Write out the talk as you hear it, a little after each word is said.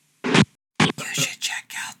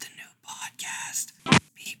podcast.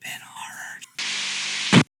 Beepin'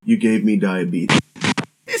 horror. You gave me diabetes.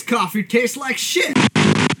 This coffee tastes like shit.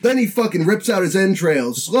 Then he fucking rips out his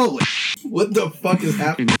entrails slowly. What the fuck is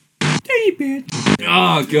happening? Dirty bitch.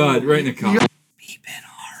 Oh god, right in the coffee. Beepin' horror.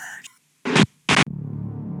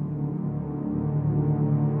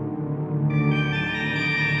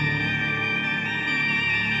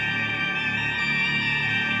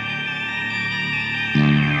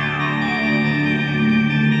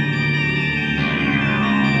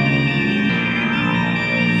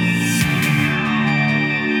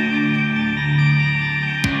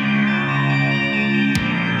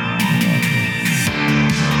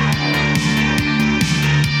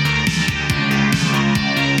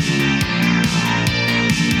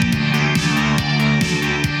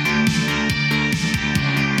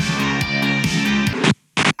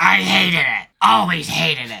 I hated it. Always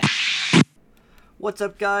hated it. What's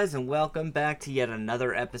up, guys, and welcome back to yet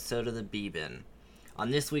another episode of the Beepin'. On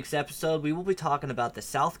this week's episode, we will be talking about the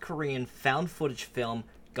South Korean found footage film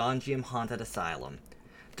Gonjiam Haunted Asylum.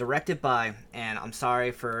 Directed by, and I'm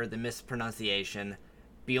sorry for the mispronunciation,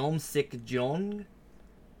 Byung-sik-jung.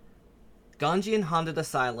 Gonjiam Haunted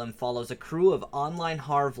Asylum follows a crew of online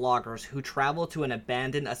horror vloggers who travel to an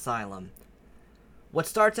abandoned asylum. What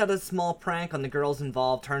starts out as a small prank on the girls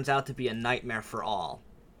involved turns out to be a nightmare for all.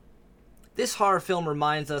 This horror film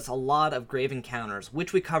reminds us a lot of Grave Encounters,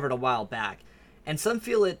 which we covered a while back, and some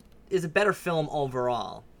feel it is a better film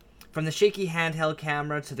overall. From the shaky handheld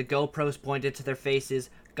camera to the GoPros pointed to their faces,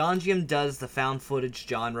 Gonjiam does the found footage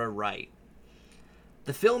genre right.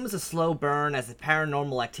 The film is a slow burn as the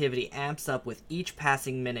paranormal activity amps up with each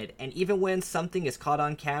passing minute, and even when something is caught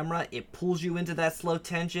on camera, it pulls you into that slow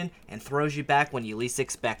tension and throws you back when you least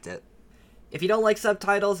expect it. If you don't like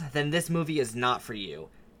subtitles, then this movie is not for you.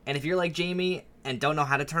 And if you're like Jamie and don't know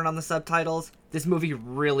how to turn on the subtitles, this movie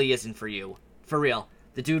really isn't for you. For real,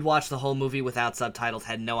 the dude watched the whole movie without subtitles,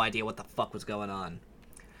 had no idea what the fuck was going on.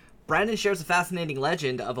 Brandon shares a fascinating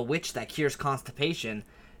legend of a witch that cures constipation.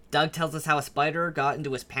 Doug tells us how a spider got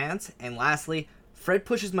into his pants, and lastly, Fred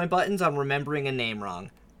pushes my buttons on remembering a name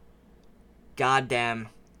wrong. Goddamn,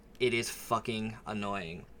 it is fucking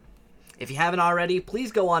annoying. If you haven't already,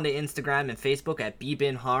 please go on to Instagram and Facebook at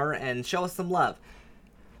Beepin' Horror and show us some love.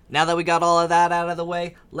 Now that we got all of that out of the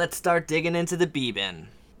way, let's start digging into the Beepin'.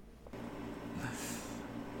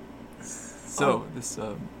 So,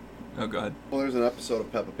 oh god. Well, there's an episode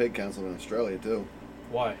of Peppa Pig canceled in Australia, too.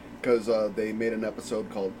 Why? Because they made an episode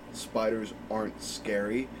called Spiders Aren't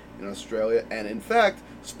Scary in Australia. And in fact,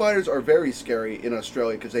 spiders are very scary in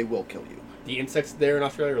Australia because they will kill you. The insects there in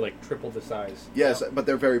Australia are like triple the size. Yes, but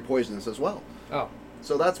they're very poisonous as well. Oh.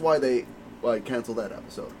 So that's why they canceled that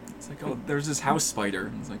episode. It's like, oh, there's this house spider.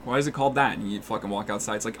 And it's like, why is it called that? And you fucking walk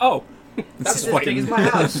outside, it's like, oh, That's this fucking is my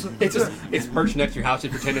house. It's perched next to your house. You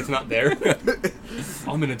pretend it's not there.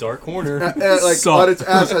 I'm in a dark corner. On its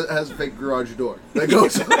ass has a fake garage door that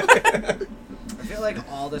goes. I feel like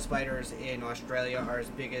all the spiders in Australia are as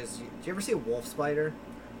big as... Do you ever see a wolf spider?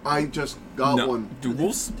 I just got one. Do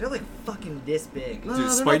wolves? They're like fucking this big. No, Dude, they're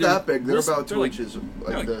spider- not that big. They're wolves- about they're 2 like- inches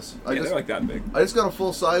they're like this. Yeah, they're like that big. I just got a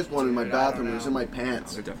full-sized one in my Dude, I don't bathroom. It was in my Oh,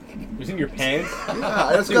 pants. they're definitely- It was in your pants? Yeah,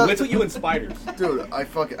 I just Dude, got... what's with you and spiders? Dude, I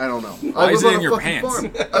don't know. Why I is live it on in a your fucking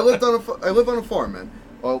pants? farm. I live on a farm, man.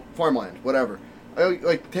 Well, farmland, whatever.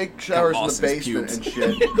 I take showers in the lost his basement pubes. and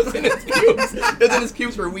shit. It was in his pubes. It was in his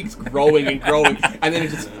pubes for weeks, growing and growing, and then it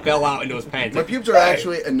just fell out into his pants. My pubes are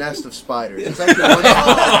actually a nest of spiders. It's actually one.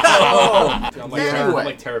 I'm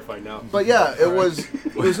like terrified now. But yeah, it was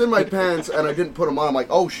in my pants, and I didn't put them on. I'm like,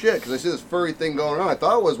 oh shit, because I see this furry thing going on. I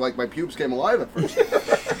thought it was like my pubes came alive at first,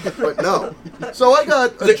 but no. So I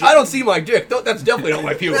got. It's like, I don't see my dick. That's definitely not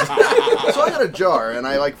my pubes. So I got a jar, and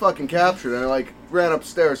I like fucking captured it, and I like ran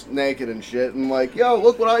upstairs naked and shit, and like, yo,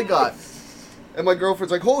 look what I got. And my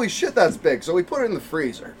girlfriend's like, holy shit, that's big. So we put it in the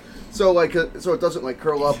freezer. So like, so it doesn't like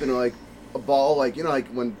curl up into like a ball, like, you know, like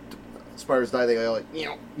when spiders die, they go like, you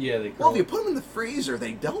know. Yeah, they. Well, if you put them in the freezer,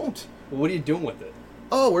 they don't. Well, what are you doing with it?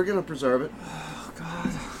 Oh, we're gonna preserve it. Oh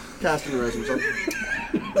god. Casting resin. So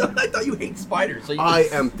I thought you hate spiders. So you I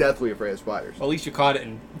am deathly afraid of spiders. Well, at least you caught it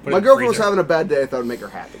and put it My in the girlfriend was freezer. having a bad day. I thought it'd make her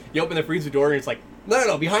happy. You open the freezer door and it's like,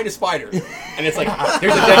 no, behind a spider. And it's like,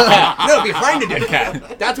 there's a dead cat. No, behind a dead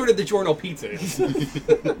cat. That's where the DiGiorno pizza is.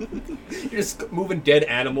 You're just moving dead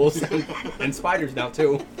animals and spiders now,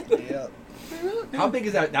 too. Yeah. How big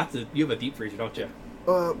is that? You have a deep freezer, don't you?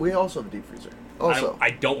 We also have a deep freezer. Also,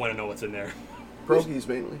 I don't want to know what's in there. Pierogies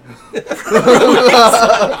mainly.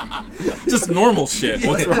 Just normal shit.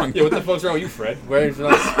 What's wrong? Yeah, what the fuck's wrong with you, Fred? Where's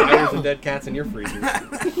spiders and dead cats in your freezer?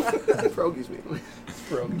 Pierogies mainly.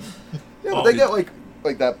 Pierogies. Yeah, but they get like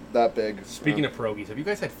like that big. Speaking of pierogies, have you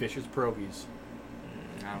guys had Fisher's pierogies?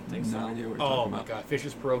 I don't think so. No idea what you're Oh talking my about. god,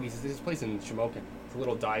 Fisher's pierogies is this place in Shamokin. It's a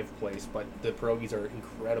little dive place, but the pierogies are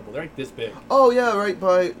incredible. They're like this big. Oh yeah, right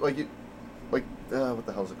by what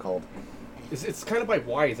the hell's it called? It's kind of by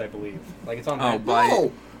Wise, I believe. Like it's on. Oh, that. by-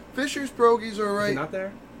 No, Fisher's Pierogies are Is right. it not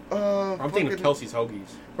there? I'm I'm thinking of Kelsey's Hoagies.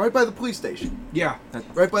 right by the police station. Yeah. That's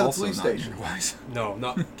Right by the also police not station. near-wise. No,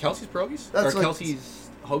 not Kelsey's pierogies. That's or like- Kelsey's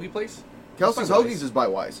Hoagie place. Kelsey's By Wise. Hoagies is by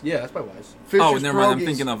Wise. Yeah, that's by Wise. Fisher's Oh, never mind. I'm Pierogies-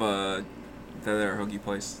 thinking of the other hoagie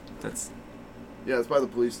place. That's Yeah, it's by the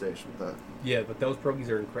police station with that. Yeah, but those pierogies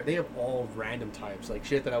are incredible. They have all random types, like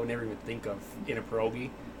shit that I would never even think of in a pierogi,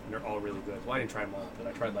 and they're all really good. Well, I didn't try them all, but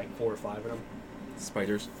I tried like 4 or 5 of them.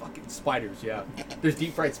 spiders. Fucking spiders, yeah. There's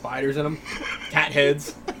deep fried spiders in them, cat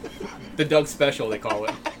heads, the Doug special they call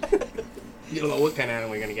it. You don't know what kind of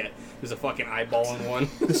animal you're gonna get. There's a fucking eyeball in one.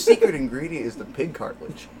 The secret ingredient is the pig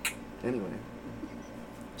cartilage. Anyway.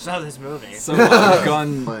 So this movie. So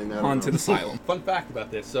Gun Fine, I don't Haunted know. Asylum. Fun fact about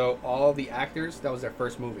this: so all the actors, that was their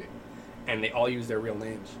first movie, and they all used their real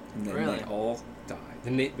names. And then Really? they all Died.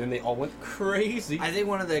 Then they all went crazy. I think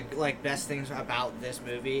one of the best things about this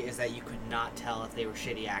movie is that you could not tell if they were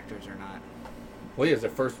shitty actors or not. Well, yeah, it was their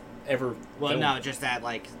first ever. Well, film. no, just that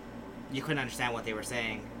you couldn't understand what they were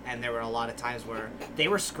saying, and there were a lot of times where they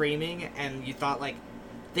were screaming, and you thought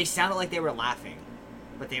they sounded like they were laughing,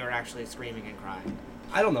 but they were actually screaming and crying.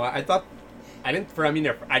 I don't know. I thought I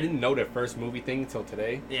didn't know their first movie thing until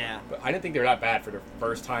today. Yeah. But I didn't think they were that bad for their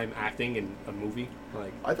first time acting in a movie.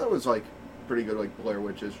 Like, I thought it was pretty good, like Blair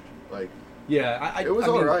Witches. yeah, It was I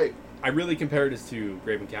mean, alright. I really compared this to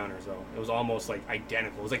Grave Encounters, though. It was almost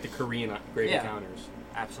identical. It was like the Korean Grave Yeah. Encounters,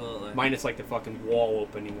 Absolutely. minus the fucking wall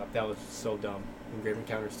opening up. That was so dumb. In Grave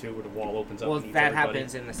Encounters 2, where the wall opens up. Well, and eats that everybody.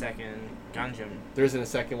 happens in the second Gonjiam. There isn't a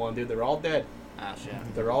second one, dude. They're all dead. Oh shit.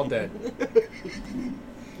 They're all dead.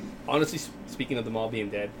 Honestly, speaking of them all being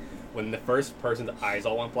dead, when the first person's eyes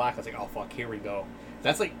all went black, I was like, oh fuck, here we go.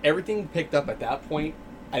 That's everything picked up at that point,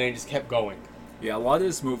 and it just kept going. Yeah, a lot of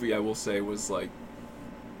this movie, I will say, was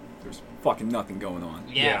there's fucking nothing going on.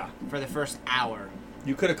 Yeah. For the first hour.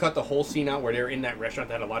 You could have cut the whole scene out where they were in that restaurant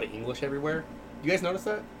that had a lot of English everywhere. You guys notice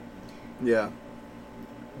that? Yeah,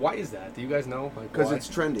 Why is that? Do you guys know? because why? it's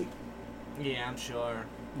trendy. Yeah, I'm sure.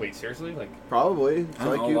 Wait, seriously? Probably. It's I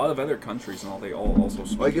don't know, a lot of other countries and all, they all also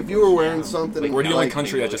speak if you were wearing Yeah. something. We're the only like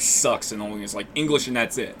country that English. just sucks and only is English and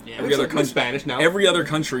that's it. Yeah. Every It's other like With country, Spanish now? every other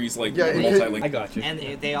country is Yeah, it could- multilingual. I got you. And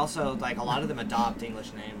they also a lot of them adopt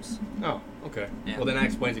English names. Oh, okay. Yeah. Well, then that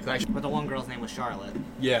explains it. 'Cause But the one girl's name was Charlotte.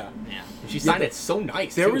 yeah. Yeah. She sounded so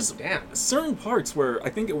nice. There too. was Damn. certain parts where I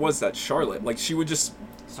think it was that Charlotte, she would just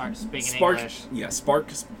Start speaking spark,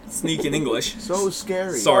 English. sneak in English. So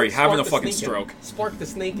scary. Sorry, having a Spark the fucking sneaking. stroke. Spark the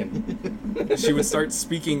snaking. She would start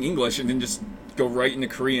speaking English and then just go right into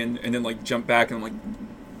Korean and then jump back and I'm like,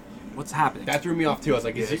 what's happening? That threw me off too. I was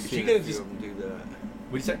like, is Yeah, she seen gonna a few just? of them do that.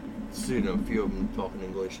 What'd you say? Seen a few of them talking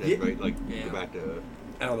English and Yeah. Yeah. go back to.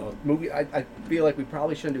 I don't know. Movie. I feel like we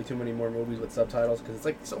probably shouldn't do too many more movies with subtitles because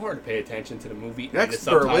it's so hard to pay attention to the movie and the Next,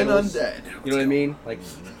 Berlin subtitles. Undead. You know what I mean?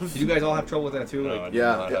 Did you guys all have trouble with that too?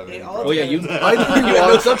 Yeah. Oh yeah, you. I you got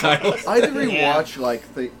no rewatched. subtitles. I did Yeah.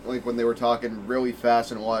 rewatch when they were talking really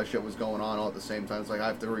fast and a lot of shit was going on all at the same time. It's I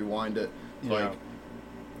have to rewind it. Yeah.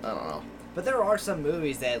 I don't know. But there are some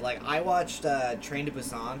movies that I watched Train to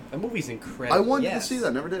Busan. That movie's incredible. I wanted Yes. to see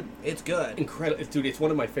that. Never did. It's good. Incredible, dude. It's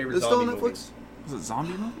one of my favorite Is it still on zombie Netflix? movies. Was it a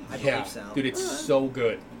zombie movie? I Yeah, believe so. dude, it's so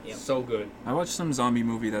good. Yep. So good. I watched some zombie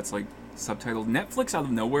movie that's subtitled. Netflix out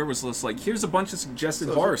of nowhere was just here's a bunch of suggested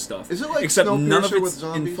So is horror it- stuff. is it like except none of Snowpiercer with it's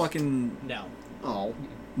in zombies? fucking. No. Oh.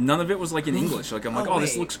 None of it was in English. I'm Oh, oh,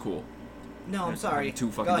 this wait. looks cool. No, I'm sorry. Two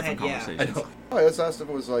fucking Go ahead, different yeah. I conversations. know. Oh, I just asked if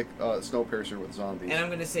it was Snowpiercer with zombies. And I'm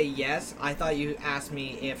gonna say yes. I thought you asked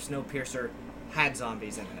me if Snowpiercer had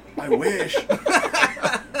zombies in it. I wish.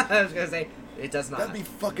 I was gonna say it does not. That'd be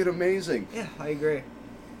fucking amazing. Yeah, I agree.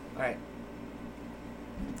 All right.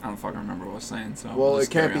 I don't fucking remember what I was saying. So Well, we'll it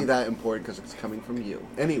just can't carry be on. that important because it's coming from you.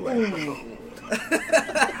 Anyway.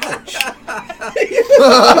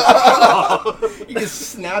 He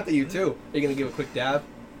just snapped at you too. Are you gonna give a quick dab?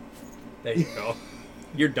 There you go.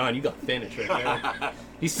 You're done. You got finished right there.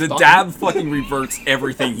 He The stomped- dab fucking reverts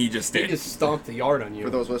everything he just He did. just stomped the yard on you. For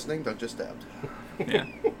those listening, don't just dabbed. Yeah.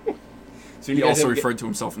 So He you guys also ever get- referred to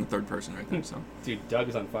himself in the third person right there. So Dude, Doug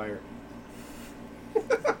is on fire.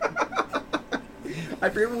 I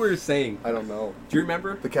forget what we were saying. I don't know. Do you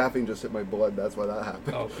remember? The caffeine just hit my blood. That's why that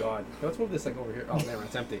happened. Oh god. Let's move this over here. Oh, never.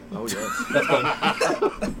 It's empty. Oh, yes. That's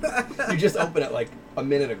fun. You just opened it a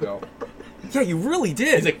minute ago. yeah, you really He's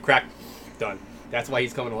did. like, crack. Done. That's why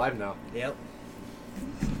he's coming alive now. Yep.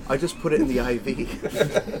 I just put it in the IV.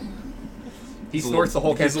 He snorts the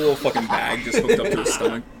whole He has a can. little fucking bag just hooked up to his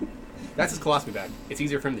stomach. That's his colostomy bag. It's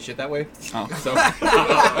easier for him to shit that way. Oh. So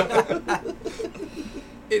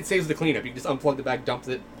it saves the cleanup. You can just unplug the bag, dump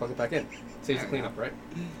it, plug it back in. Saves the cleanup, right?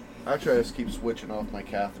 Actually, I just keep switching off my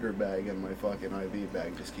catheter bag and my fucking IV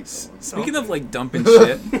bag. Just keep going. Speaking of like dumping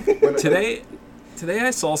shit, today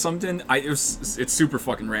I saw something. It's super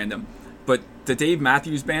fucking random, but the Dave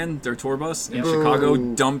Matthews Band, their tour bus in Chicago,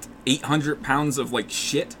 dumped 800 pounds of like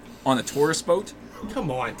shit on a tourist boat.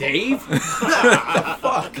 Come on, Dave.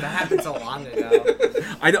 Fuck, that happened so long ago.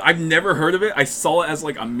 I've never heard of it. I saw it as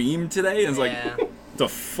like a meme today, and it's Yeah. like, the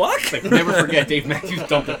fuck? Like, never forget, Dave Matthews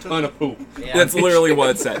dumped a ton of poop. Yeah. That's literally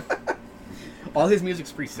what it said. All his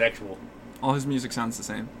music's pretty sexual. All his music sounds the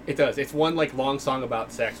same. It does. It's one like long song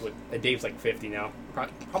about sex with. And Dave's like 50 now,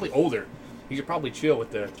 probably older. He should probably chill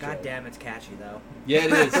with the. God damn, it's catchy though. Yeah,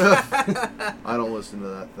 it is. I don't listen to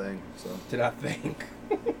that thing, so. To that thing.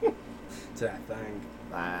 To that thing.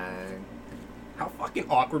 Bang. How fucking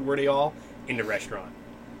awkward were they all in the restaurant?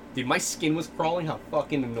 Dude, my skin was crawling. How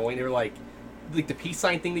fucking annoying. They were like the peace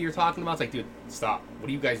sign thing that you're talking about. It's like, dude, stop. What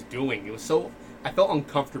are you guys doing? It was so. I felt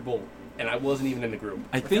uncomfortable, and I wasn't even in the group.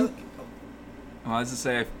 I think. Well, as I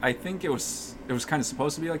say, I think it was kind of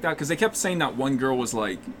supposed to be like that because they kept saying that one girl was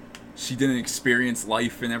like, she didn't experience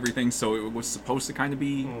life and everything, so it was supposed to kind of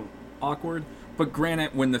be awkward. But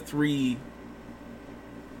granted, when the three,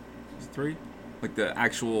 like the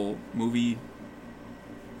actual movie,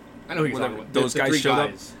 I know who you're whatever, talking about. those The guys three showed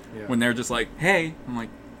guys. up, when they're just like, "Hey," I'm like,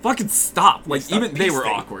 "Fucking stop!" Like Stop even the they peace were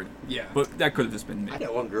thing. awkward. Yeah. But that could have just been me. I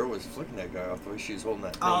know one girl was flicking that guy off the way she was holding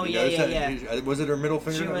that. Oh, thing. yeah, You notice yeah, that? Was it her middle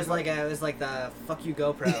finger? She that was like it was like the fuck you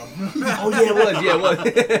GoPro. Oh yeah, it was. Yeah, it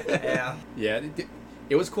was. Yeah. Yeah,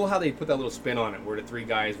 it was cool how they put that little spin on it, where the three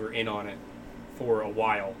guys were in on it for a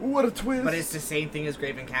while. What a twist! But it's the same thing as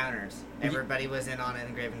Grave Encounters. Everybody was in on it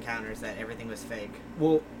in Grave Encounters that everything was fake.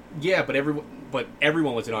 Well, yeah, but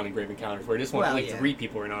everyone was in on Grave Encounters. Where this one, Well, like yeah. 3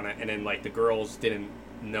 people were in on it, and then like the girls didn't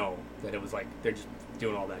know that it was like they're just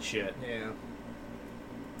doing all that shit. Yeah.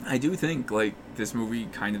 I do think like this movie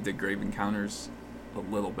kind of did Grave Encounters a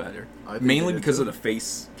little better, I think mainly it did, because too. of the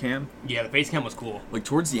face cam. Yeah, the face cam was cool. Like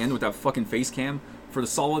towards the end with that fucking face cam, for the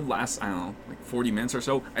solid last, I don't know, like 40 minutes or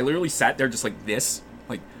so, I literally sat there just like this,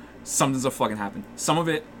 like something's a fucking happened. Some of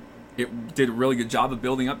it did a really good job of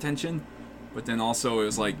building up tension, but then also it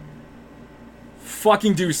was like,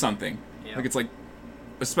 fucking do something. Yeah. Like it's like,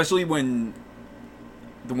 especially when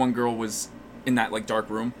the one girl was in that like dark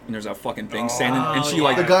room and there's that fucking thing standing, and she yeah.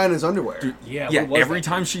 like, the guy in his underwear. dude, Yeah, yeah, what was every that?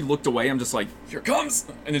 time she looked away, I'm just like, here it comes,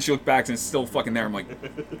 and then she looked back and it's still fucking there. I'm like,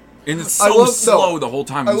 and it's I so love- no, slow the whole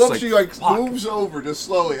time. I I'm just love she like fuck. moves over just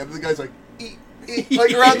slowly, and the guy's like,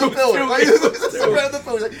 like around the pillar, like around the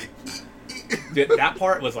pillar, like. Dude, that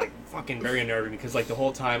part was like fucking very unnerving because like the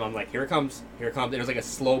whole time I'm like, here it comes, and it was like a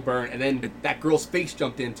slow burn, and then that girl's face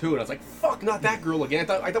jumped in too, and I was like, fuck, not that girl again.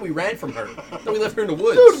 I thought we ran from her. I thought we left her in the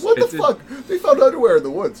woods. Dude, what the It did. fuck? They found underwear in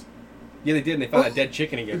the woods. Yeah, they did, and they found that dead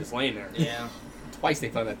chicken again, just laying there. Yeah. Twice they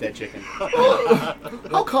found that dead chicken.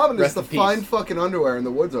 How common is Rest to in peace. find fucking underwear in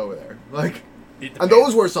the woods over there? Like, It and depends.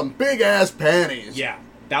 those were some big ass panties. Yeah,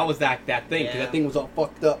 that was that thing, because Yeah. that thing was all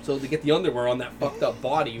fucked up. So to get the underwear on that fucked up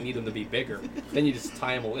body, you need them to be bigger. Then you just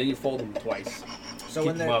tie them, then you fold them twice. So Keep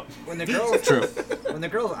when them the up. when the girls True. when the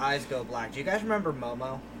girls' eyes go black, do you guys remember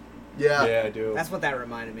Momo? Yeah. Yeah, I do. That's what that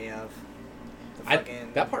reminded me of. The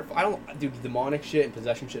fucking That part, I don't, dude, the demonic shit and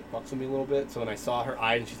possession shit fucks with me a little bit. So when I saw her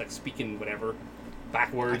eyes and she's like speaking whatever I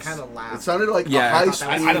backwards, kind of It laughed. sounded like Yeah. a high I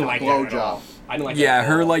speed didn't like that at blowjob. all. I didn't like Yeah, that at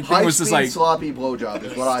her all. like thing High was speed just like, sloppy blowjob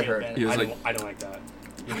is what I heard. Stupid. He was I like- don't like that.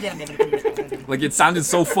 like it sounded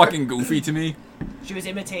so fucking goofy to me. She was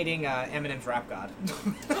imitating Eminem's Rap God.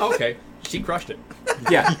 Okay, she crushed it.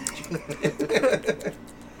 Yeah,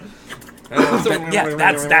 yeah,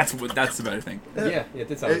 that's the better thing. Yeah, it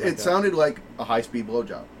did sound like It that. sounded like a high speed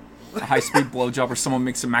blowjob. A high speed blowjob or someone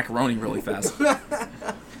makes some macaroni really fast.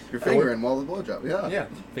 Your finger in while the blowjob. Yeah. Yeah,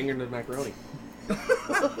 finger into the macaroni.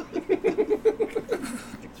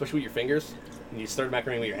 Especially with your fingers. And you stir the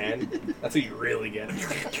macaroni with your hand. That's what you really get. Now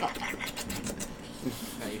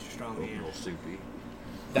you're strong, A man. little soupy.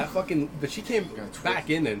 That fucking... But she came back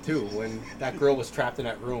in then, too, when that girl was trapped in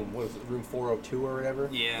that room. What was it, room 402 or whatever?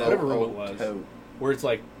 Yeah. Whatever room it Oh, was. tote. Where it's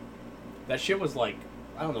like... That shit was like...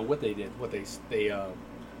 I don't know what they did. What they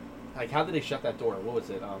like, how did they shut that door? What was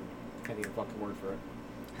it? Can't think of the fucking word for it.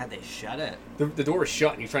 How'd they shut it? The door was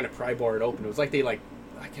shut and you're trying to pry bar it open. It was like they, like...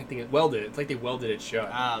 I can't think of... Welded it. It's like they welded it shut.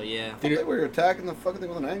 Oh, yeah. I thought they were attacking the fucking thing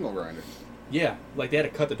with an angle grinder. Yeah, like they had to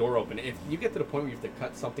cut the door open. If you get to the point where you have to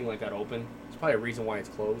cut something like that open, there's probably a reason why it's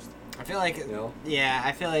closed. I feel like, You know? yeah,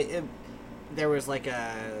 I feel like there was like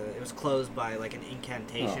it was closed by like an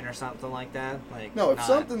incantation or something like that. Like No, if not-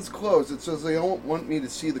 something's closed, it says they don't want me to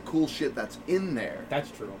see the cool shit that's in there.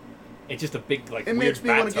 That's true. It's just a big like It weird makes me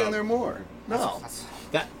want to get in bathtub. there more. No. That's-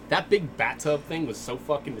 That big bathtub thing was so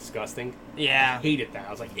fucking disgusting. I yeah. hated that.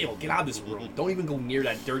 I was like, ew, get out of this room. Don't even go near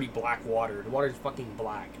that dirty black water. The water's fucking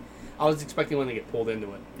black. I was expecting when they get pulled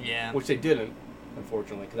into it, Yeah. which they didn't,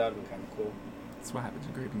 unfortunately, because that would have been kind of cool. That's what happens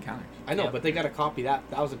in Grave Encounters. I know, Yep. but they got to copy that.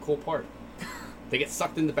 That was a cool part. They get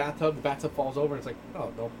sucked in the bathtub falls over, and it's like,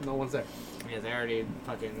 oh, no one's there. Yeah, they already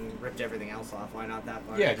fucking ripped everything else off. Why not that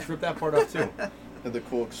part? Yeah, just rip that part off too. Had the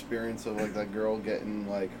cool experience of like that girl getting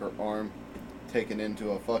like her arm taken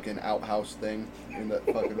into a fucking outhouse thing in that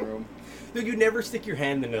fucking room. Dude, you never stick your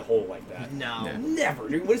hand in a hole like that. No. Yeah. Never,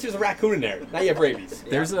 dude. What if there's a raccoon in there? Now you have rabies.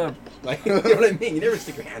 There's a Like, you know what I mean? You never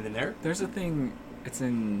stick your hand in there. there's a thing. It's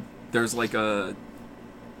in. There's like a.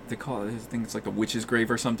 They call it. I think it's like a witch's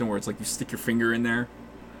grave or something, where it's like you stick your finger in there,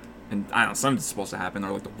 and I don't know, something's supposed to happen,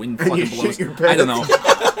 or like the wind And you fucking blows. shit your I don't pants.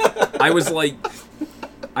 know. I was like,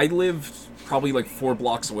 I lived probably like 4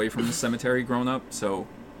 blocks away from the cemetery growing up, so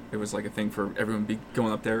it was like a thing for everyone to be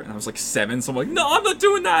going up there, and I was like 7, so I'm like, no, I'm not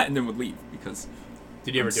doing that, and then would leave because.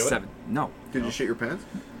 Did you ever I'm do 7. No. Did you shit your pants?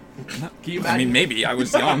 Can you I mean, imagine? maybe I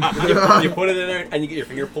was young. You put it in there and you get your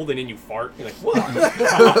finger pulled in and you fart. You're like, what?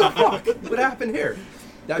 Fuck? What happened here?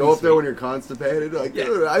 That'd Go be up there sweet. when you're constipated. Like, Yeah.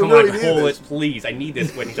 dude, I Come really on, need pull this. it, please. I need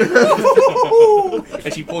this.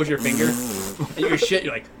 And she pulls your finger, and you're shit.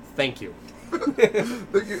 You're like, thank you.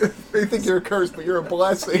 They think you're a curse, but you're a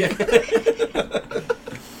blessing.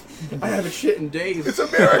 I haven't shit in days. It's a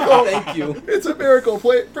miracle. Thank you. It's a miracle.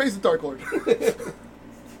 Praise the Dark Lord.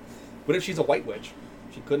 What if she's a white witch?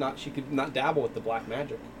 She could not dabble with the black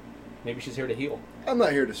magic. Maybe she's here to heal. I'm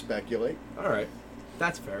not here to speculate. All right,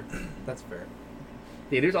 that's fair. That's fair.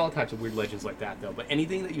 Yeah, there's all types of weird legends like that though. But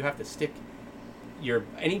anything that you have to stick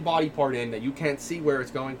any body part in that you can't see where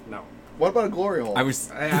it's going, no. What about a glory hole? I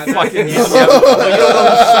was I fucking. Well, you don't know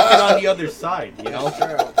who's sucking on the other side. You know,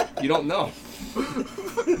 you don't know.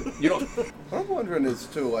 You don't. What I'm wondering is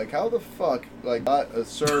too, like, how the fuck, like, got a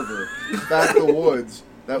server back the woods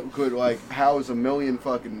that could like house 1 million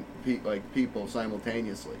fucking people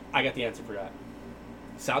simultaneously? I got the answer for that.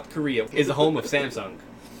 South Korea is the home of Samsung,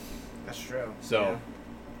 That's true. so Yeah.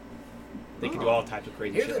 they can do all types of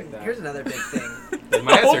crazy shit like that. Here's another big thing. That's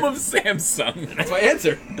my Home answer. of Samsung. That's my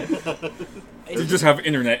answer. You just have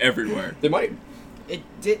internet everywhere. They might.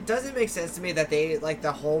 It doesn't make sense to me that they like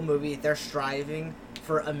the whole movie. They're striving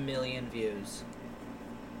for 1 million views.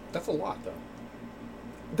 That's a lot though.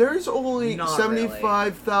 There's only Not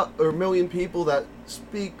 75,000 or million people that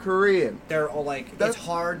speak Korean. They're all like That's- it's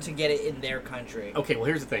hard to get it in their country. Okay, well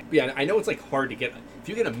here's the thing. Yeah, I know it's like hard to get. If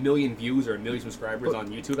you get 1 million views or 1 million subscribers on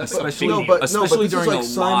YouTube, that's like a Especially- big No, deal. but Especially this during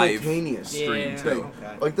was a like live simultaneous stream, Yeah, too.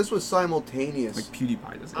 okay. Like this was simultaneous. Like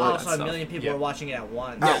PewDiePie does Oh, that so stuff. 1 million people Yeah. are watching it at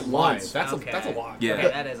once. Yeah, At live. once. That's Okay. a lot. Yeah. Okay,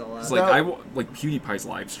 that is a lot. It's like That- like PewDiePie's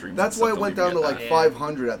live streams. That's and why stuff it went don't down to even like get Yeah.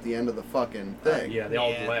 500 at the end of the fucking thing. Yeah, they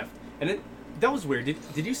all Yeah. left. And then that was weird.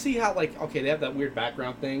 Did you see how like they have that weird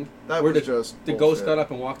background thing? That where was the, just the ghost bullshit. got up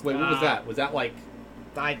and walked away. What was Ah. that? Was that like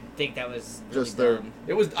I think that was really Just their- dumb.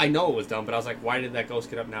 it was? I know it was dumb, but I was like, why did that ghost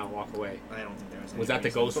get up now and walk away? I don't think there was. Was any that the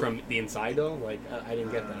reason. ghost from the inside though? Like I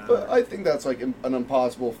didn't get that. But I think that's like an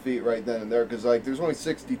impossible feat right then and there because like there's only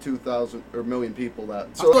 62,000 or million people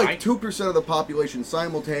that so Alright. like 2% of the population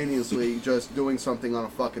simultaneously just doing something on a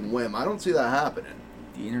fucking whim. I don't see that happening.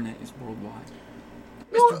 The internet is worldwide.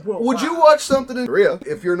 Would you watch something in Korea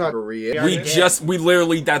if you're not Korean? We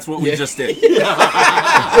literally, that's what we just did.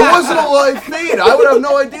 It wasn't a live feed. I would have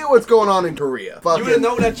no idea what's going on in Korea. You Fucking, wouldn't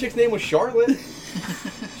know that chick's name was Charlotte.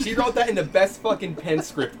 She wrote that in the best fucking pen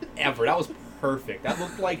script ever. That was perfect. That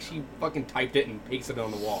looked like she fucking typed it and pasted it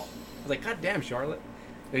on the wall. I was like, God damn, Charlotte.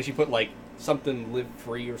 And then she put like something live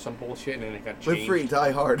free or some bullshit, and then it got changed. live free,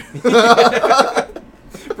 die hard.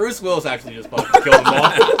 Bruce Willis actually just fucking killed them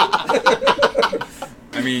all.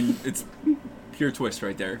 I mean, it's pure twist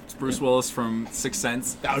right there. It's Bruce Willis from Sixth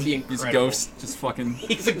Sense. That would be He's a incredible. ghost, just fucking.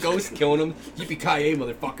 He's a ghost killing him. Yippee-ki-yay,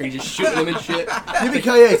 motherfucker. He's just shooting him and shit.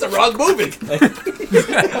 Yippee-ki-yay. It's a wrong movie.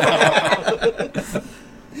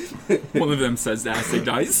 One of them says that as they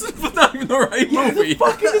dies, but not even the right movie.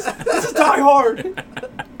 This is Die Hard.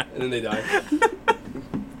 And then they die.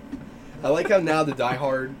 I like how now the Die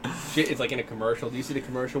Hard shit is like in a commercial. Do you see the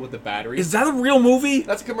commercial with the battery? Is that a real movie?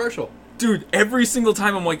 That's a commercial. Dude, every single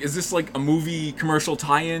time I'm like, is this like a movie commercial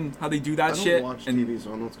tie-in? How they do that I don't shit? watch And TV, so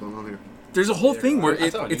I don't know what's going on here. there's a whole thing where I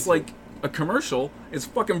saw it on it's YouTube. like a commercial. It's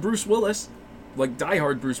fucking Bruce Willis, like Die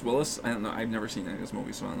Hard Bruce Willis. I don't know. I've never seen any of his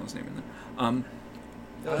movies, so I don't know his name in there.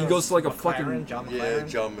 He goes to like a McLaren, fucking John McLaren. Yeah,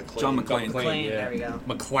 John McClane. John McClane. McLane, there we go.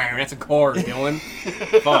 McLaren, that's a car, Dylan.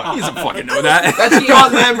 Fuck. He doesn't fucking know that. That's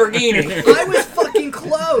John Lamborghini. I was fucking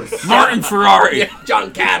close. Martin Ferrari. Yeah,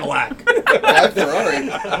 John Cadillac. Yeah, Ferrari.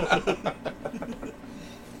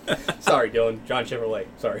 Sorry, Dylan. John Chevrolet.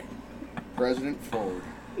 Sorry. President Ford.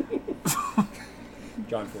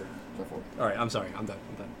 John Ford. John Ford. All right, I'm sorry. I'm done.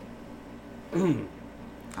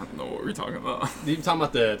 I don't know what we're talking about. You talking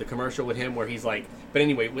about the commercial with him where he's like, but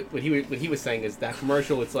anyway, what he was saying is that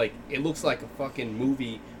commercial. It's like it looks like a fucking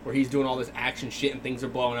movie where he's doing all this action shit and things are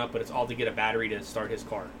blowing up, but it's all to get a battery to start his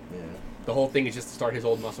car. Yeah. The whole thing is just to start his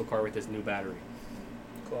old muscle car with his new battery.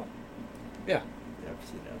 Cool. Yeah, Yeah, I've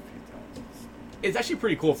seen that a few times. it's actually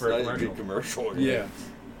pretty cool for a It's not commercial. good commercial. Yeah.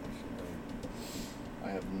 I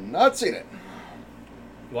have not seen it.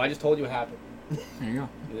 Well, I just told you what happened. There you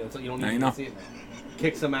go. You don't Now need you to know. see it.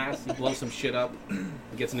 Kick some ass, he blows some shit up,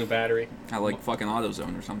 he gets a new battery. I like fucking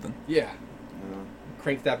AutoZone or something. Yeah.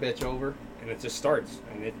 Crank that bitch over, and it just starts.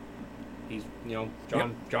 And he's, John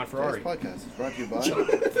Ferrari. This podcast is brought to you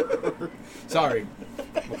by. Sorry,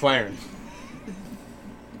 McLaren.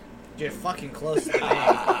 You're fucking close to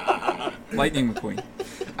the name. Lightning McQueen.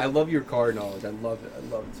 I love your car knowledge. I love it. I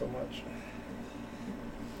love it so much.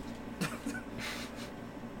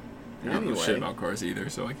 I don't know Anyway. shit about cars either,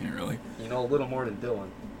 so I can't really. You know a little more than Dylan.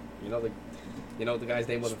 You know the guy's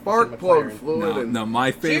name was Spark plug fluid. No, and no, my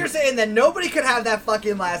So you're favorite. saying that nobody could have that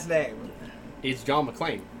fucking last name? It's John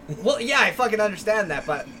McClane. Well, yeah, I fucking understand that,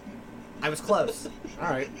 but I was close. All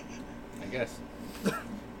right. I guess.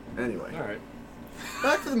 Anyway, All right.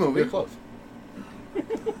 back to the movie. You're close.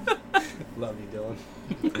 Love you, Dylan.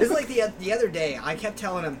 It's like the other day, I kept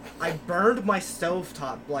telling him I burned my stove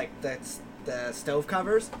top, like the stove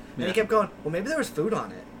covers, and he kept going, well, maybe there was food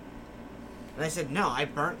on it. And I said, no, I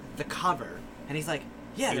burnt the cover. And he's like,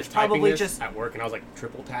 yeah, He there's was typing probably this just... at work, and I was like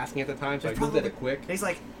triple tasking at the time, so I There's moved at probably- it quick. And he's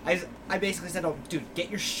like, I basically said, oh, dude, get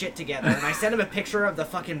your shit together. And I sent him a picture of the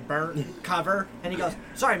fucking burnt cover, and he goes,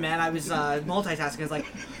 sorry, man, I was multitasking. I was like,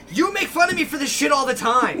 you make fun of me for this shit all the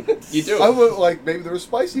time. You do. I would like maybe there was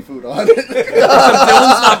spicy food on it.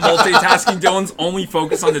 Dylan's not multitasking. Dylan's only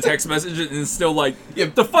focused on the text message and is still like, Yeah.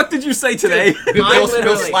 the fuck did you say today? Bill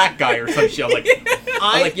literally- Slack guy or some shit.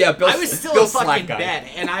 I'm like, yeah, Bill- I was still Bill in Slack fucking guy. bed,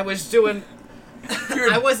 and I was doing...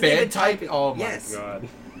 You're I wasn't bed even typing. Oh my Yes. god.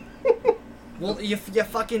 Well, you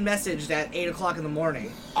fucking messaged at 8 o'clock in the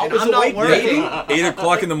morning. I And was I'm not awake, working. 8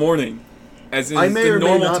 o'clock in the morning. As in I may the or may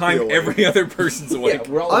normal not be time awake. every other person's awake.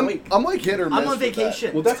 Yeah, we're all I'm awake. like hit or miss. I'm on with that.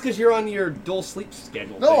 vacation. Well, that's because you're on your dual sleep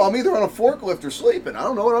schedule. No, thing. I'm either on a forklift or sleeping. I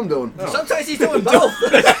don't know what I'm doing. Sometimes he's doing both.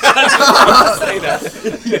 say that.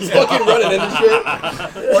 He's fucking running into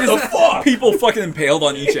shit. What the fuck? People fucking impaled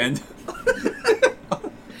on each end.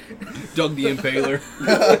 Doug the Impaler.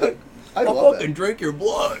 I I'll love fucking that. drink your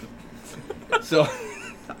blood. So,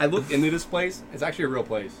 I looked into this place. It's actually a real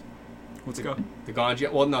place. Let's go. The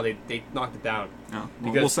Gonjiam. Well, no, they knocked it down. No,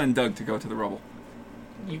 Because- we'll send Doug to go to the rubble.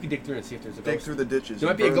 You can dig through and see if there's a Dig ghost. through the ditches. There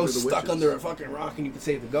might and be a burn ghost through the stuck witches. under a fucking rock, and you can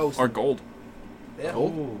save the ghost. Or gold. Yeah.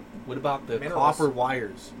 Ooh, what about the Minerals. copper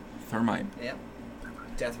wires? Thermite. Yep.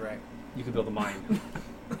 Death ray. You could build a mine.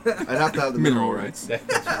 I'd have to have the Mineral rights.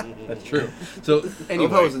 That's true. So Anyway, I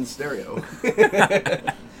anyway, was in stereo.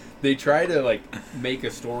 they try to like make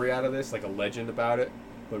a story out of this, like a legend about it,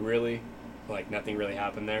 but really, like nothing really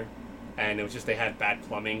happened there, and it was just they had bad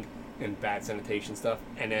plumbing and bad sanitation stuff,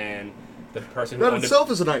 and then the person who That owned itself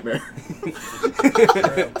is a nightmare.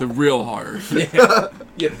 The real horror.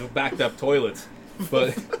 yeah, the backed up toilets,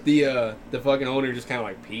 but the fucking owner just kind of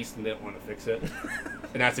like pieced and didn't want to fix it.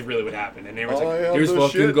 And that's really what happened. And they were I like, am there's the fucking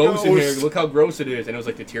shit ghosts in here. ghost. Look how gross it is. And it was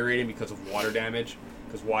like deteriorating because of water damage.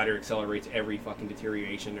 Because water accelerates every fucking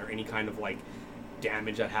deterioration or any kind of like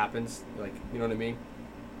damage that happens. Like, you know what I mean?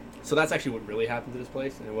 So that's actually what really happened to this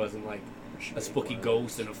place. And it wasn't like a spooky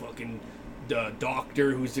ghost and a fucking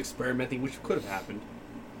doctor who's experimenting, which could have happened.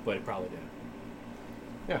 But it probably didn't.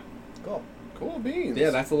 Yeah. Cool. Cool beans. Yeah,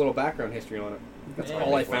 that's a little background history on it. That's Yeah. all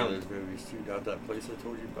I One of found. those movies too. Got that place I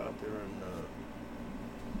told you about there in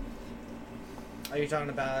Are you talking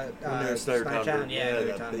about When they're Snyder Snyder Town? Town? Yeah, Yeah, you're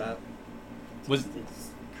that talking big- about. Was it's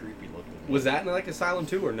creepy looking. was that in like Asylum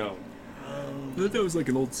 2 or no? I thought that was like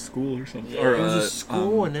an old school or something. Yeah, Or, it was a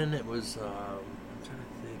school, um, and then it was I'm trying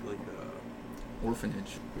to think like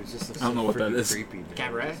orphanage. it was just I don't know what that freaking is. creepy, man.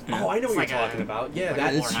 Cabaret? Yeah. Oh, I know It's what like you're talking a- about. Yeah, like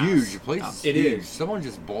that a It's Morehouse. huge. The place is It huge. is. Someone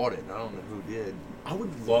just bought it. And I don't know who did. I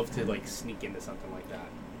would love to like sneak into something like that.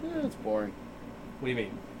 Yeah, it's boring. What do you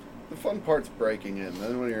mean? the fun part's breaking in.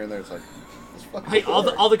 Then when you're in there, it's like, it's fucking Hey,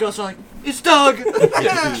 boring. all the ghosts are like, it's Doug!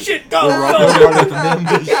 Shit, go!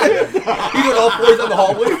 Nimbus. He's on all fours down the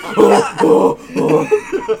hallway.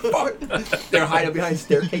 Fuck. They're hiding behind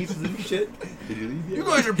staircases and shit. You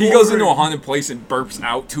guys are He goes into a haunted place and burps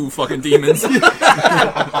out 2 fucking demons.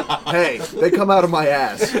 Hey, they come out of my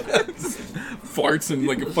ass. Farts and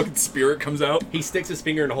like a fucking spirit comes out. He sticks his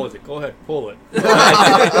finger and holds it. Go ahead, pull it.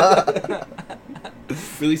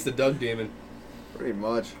 Release the Doug demon. Pretty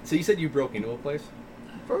much. So you said you broke into a place?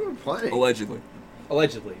 Probably plenty. Allegedly.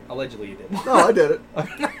 Allegedly you did. No, I did it.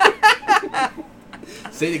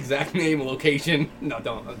 Say the exact name, location. No,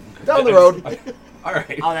 don't. Down the road. All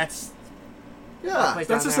right. Oh, that's... Yeah. Place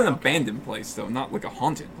That's down just there, an okay. abandoned place, though, not like a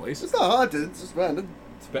haunted place. It's not haunted. It's just abandoned.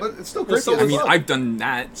 But it's still Well, creepy. so as I mean, fuck. I've done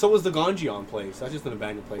that. So was the Gonjiam place. That's just an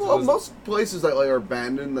abandoned place. Well, most places that like are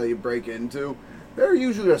abandoned that you break into, they're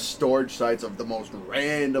usually just storage sites of the most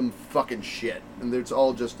random fucking shit, and it's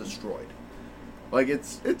all just destroyed. Like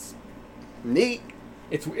it's neat.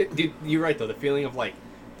 Dude, you're right though. The feeling of like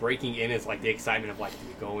breaking in is like the excitement of like,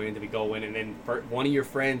 do we go in, and then one of your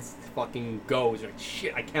friends fucking goes. You're like,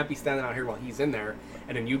 shit, I can't be standing out here while he's in there,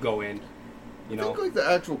 and then you go in. You I know, think like the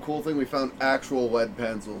actual cool thing, we found actual lead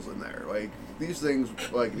pencils in there. Like these things,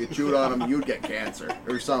 like you chewed on them, you'd get cancer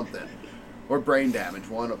or something, or brain damage.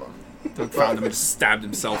 One of them. Doug found him and just stabbed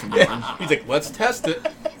himself in the arm. he's like, let's test it.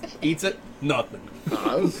 Eats it, nothing. It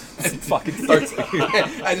was- And fucking starts.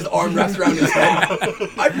 And his arm wraps around his head.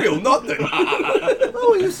 I feel nothing.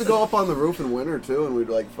 Oh, we used to go up on the roof in winter too, and we'd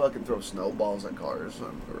like fucking throw snowballs at cars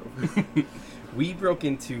on the roof. We broke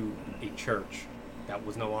into a church that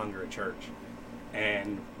was no longer a church,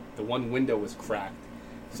 and the one window was cracked.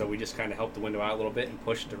 So we just kind of helped the window out a little bit and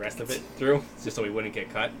pushed the rest of it through, just so we wouldn't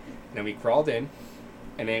get cut. And then we crawled in,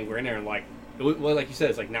 and then we're in there and like you said,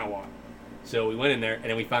 it's like, now what? So we went in there, and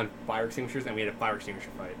then we found fire extinguishers, and we had a fire extinguisher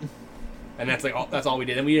fight. And that's like that's all we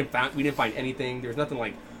did. And we didn't find anything. There was nothing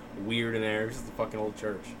like weird in there. It was just a fucking old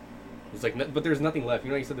church. It was like, but there's nothing left.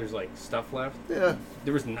 You know, you said there's like stuff left. Yeah.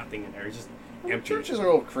 There was nothing in there. It's just empty. Churches are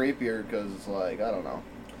a little creepier because it's like, I don't know.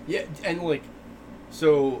 Yeah, and like,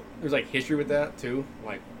 so there's like history with that too.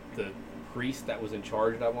 Like the priest that was in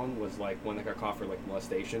charge of that one was like one that got caught for like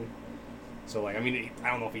molestation. So like, I mean, I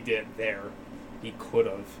don't know if he did it there. He could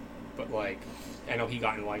have, but like, I know he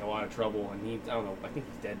got in like a lot of trouble, and I don't know. I think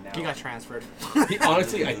he's dead now. He got transferred.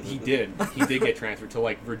 Honestly, he did. He did get transferred to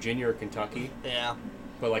like Virginia or Kentucky. Yeah.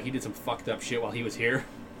 But like, he did some fucked up shit while he was here,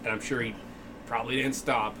 and I'm sure he probably didn't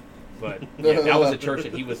stop. But yeah, that was a church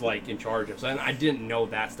that he was like in charge of. So I didn't know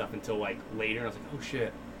that stuff until like later, and I was like, oh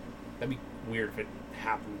shit, that'd be weird if it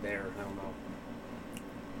happened there. I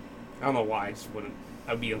don't know why. I just wouldn't.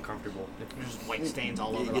 I'd be uncomfortable. There's just white stains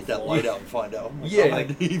all over You the get that floor. light out and find out. Yeah.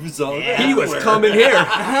 God, he was on Yeah. He was coming here.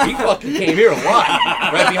 He fucking came here a lot.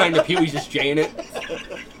 Right behind the pew, he's just jaying it.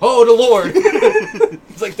 Oh, the Lord.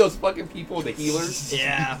 It's like those fucking people, the healers.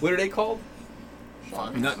 Yeah. What are they called?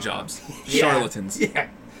 Nut jobs. Yeah. Charlatans. Yeah.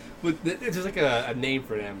 But there's just like a name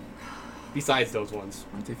for them. Besides those ones.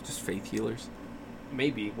 Aren't they just faith healers?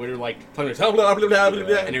 Maybe. Where they're like, tongues, and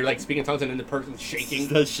they're like speaking tongues and then the person's shaking.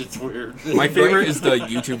 That shit's weird. My favorite is the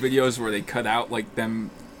YouTube videos where they cut out like them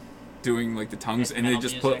doing like the tongues and they Metal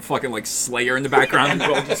just music. put fucking like Slayer in the background and they're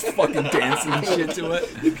all just fucking dancing and shit to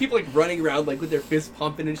it. People like running around like with their fists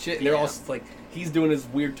pumping and shit, and they're all like, he's doing his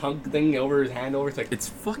weird tongue thing over his hand over. It's like, It's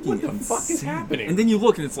fucking what the insane. fuck is happening? And then you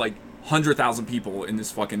look and it's like 100,000 people in this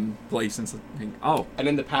fucking place and it's like, oh, And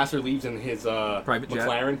then the pastor leaves in his Private jet.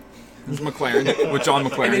 McLaren. this is McLaren with John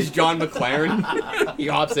And it's McLaren. John McLaren. He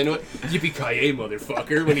hops into it. Yippee-ki-yay,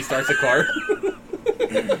 motherfucker, when he starts the car.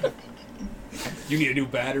 You need a new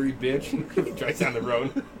battery, bitch. He drives down the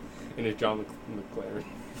road. And it's John McLaren.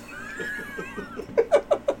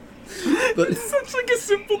 But It's such like a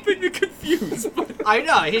simple thing to confuse, but I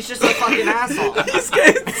know, he's just a fucking asshole. he's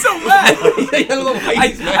getting so mad. I don't know why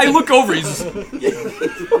he's mad. I look over, he's just,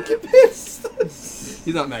 fucking pissed.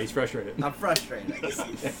 He's not mad, he's frustrated. I'm frustrated.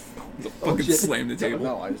 fucking slam the table.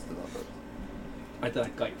 No, I just did not. I thought I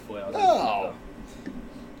got your foot out. Oh.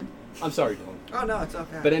 I'm sorry, Dylan. Oh no, it's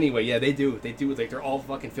okay. But anyway, yeah, they do. They do. Like, they're all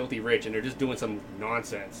fucking filthy rich, and they're just doing some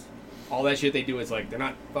nonsense. All that shit they do is like, they're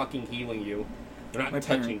not fucking healing you. They're not My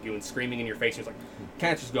touching parent- you and screaming in your face. And it's like,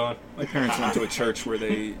 cancer's gone. My parents went to a church where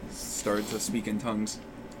they started to speak in tongues.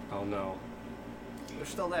 Oh no. They're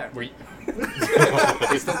still there. Were you...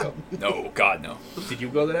 They still go. No, God, no. Did you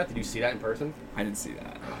go to that? Did you see that in person? I didn't see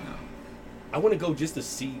that. No. I want to go just to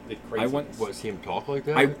see the crazy. I went- What, see him talk like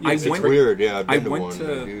that? I it's went- weird, yeah. I've I been to went one to-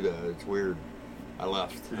 that do that. It's weird. I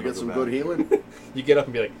left. Did I you never get some back. good healing? You get up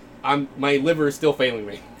and be like, my liver is still failing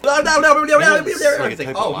me. It's like,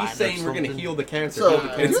 type oh, of he's saying we're gonna something. heal the cancer. So, heal the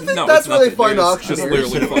do cancer. you think No, that's it's where they nothing. find It's just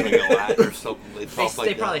auctioneers? literally Fucking Latin or something. They talk They like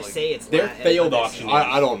probably that. Like, say it's They're Latin, failed but it's- auctioneers.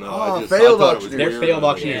 I don't know. Oh, I just failed I thought it was auctioneers. They're weird. failed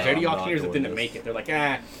auctioneers. Yeah, They're the I'm not auctioneers that doing didn't this. make it. They're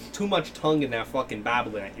like, too much tongue in that fucking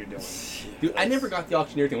babbling that you're doing. Dude, I never got the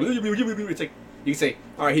auctioneer thing. It's like, you can say,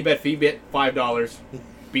 all right, he bet $5.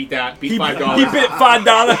 Beat that. Beat $5. He bit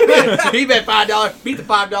 $5. He bet $5. Beat the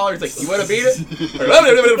 $5. Like, you want to beat it?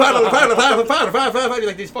 You're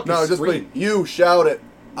like, these fucking No, just scream. wait. You shout it.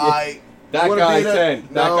 I. That wanna guy beat it? 10.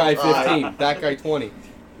 That No, guy 15. That guy 20.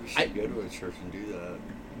 We should go to a church and do that.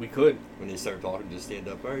 We could. When they start talking, just stand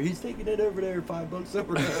up. All right, he's taking it over there. $5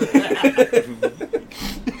 over there.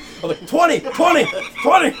 I'm like, 20.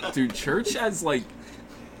 Dude, church as like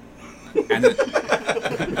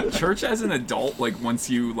church as an adult, like once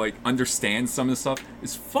you like understand some of the stuff,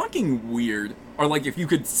 is fucking weird. Or like if you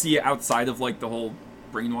could see it outside of like the whole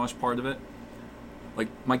brainwash part of it. Like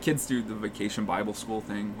my kids do the vacation Bible school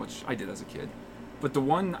thing, which I did as a kid. But the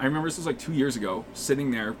one I remember, this was like 2 years ago,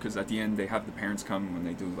 sitting there because at the end they have the parents come when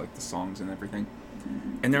they do like the songs and everything,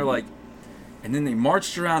 and they're like, and then they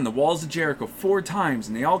marched around the walls of Jericho 4 times,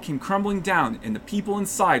 and they all came crumbling down, and the people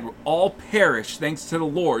inside were all perished thanks to the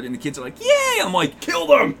Lord. And the kids are like, "Yay!" I'm like, "Kill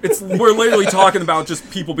them!" We're literally talking about just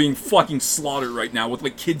people being fucking slaughtered right now with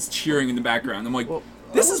like kids cheering in the background. I'm like,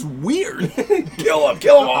 this is weird. Kill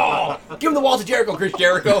them all. Give them the walls of Jericho, Chris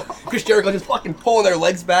Jericho. Chris Jericho just fucking pulling their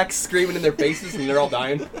legs back, screaming in their faces, and they're all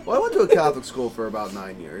dying. Well, I went to a Catholic school for about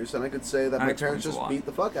 9 years, and I could say that That my explains parents a just lot. beat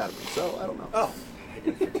the fuck out of me. So I don't know. Oh.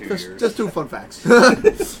 For 2 years. Just 2 fun facts.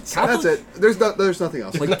 That's it. There's nothing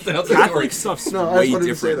else. Like Nothing else to the Catholic story. stuff's No, I way just wanted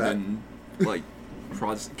to say different than like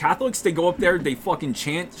Protestant. Catholics, they go up there, they fucking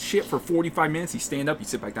chant shit for 45 minutes. You stand up, you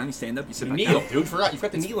sit back down. You stand up, you sit back Kneel, down. dude. Forgot. You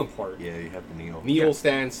forgot the kneeling part. Yeah, you have to kneel. Kneel,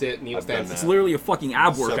 stand, sit. Kneel, I've stand, done It's sit. that. literally a fucking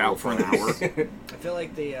ab Several workout for an hour, I feel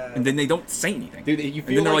like the and then they don't say anything. Dude, you And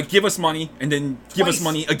feel then they're like, like, "Give us money," and then give us Twice.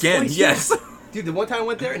 money again. Twice, Yes. Dude, the one time I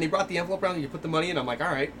went there and they brought the envelope around and you put the money in, I'm like, all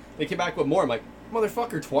right. They came back with more. I'm like,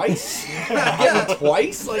 motherfucker, twice? Get me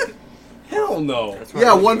twice? Like, hell no.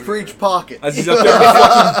 Yeah, one for each pocket. As he's up there with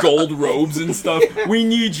fucking gold robes and stuff. We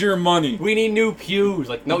need your money. We need new pews.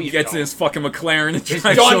 Like, no, you Gets in don't. his fucking McLaren and It's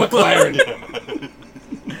tries John to- McLaren.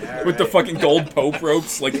 with the fucking gold Pope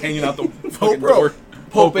ropes like hanging out the fucking rope. door.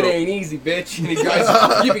 Pope it rope. ain't easy, bitch. And he drives,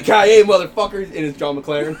 yippee-ki-yay, motherfuckers. And it's John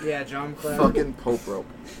McLaren. yeah, John McClure. Fucking Pope rope.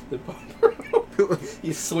 The Pope.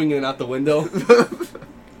 He's swinging it out the window.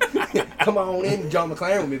 Come on in, John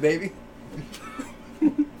McLaren with me, baby.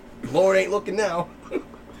 Lord ain't looking now.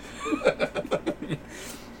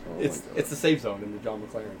 It's the safe zone in the John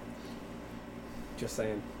McLaren. Just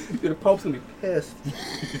saying. Dude, the Pope's gonna be pissed.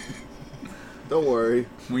 Don't worry.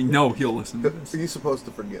 We know he'll listen to this. You're supposed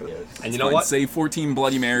to forget it. And you know Fine, what? Say 14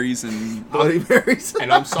 Bloody Marys and Bloody Marys.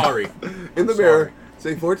 And I'm sorry. In the I'm mirror.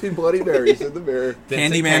 Say 14 Bloody Marys in the mirror.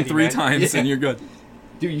 Then say Candyman 3 Candyman. times Yeah. and you're good.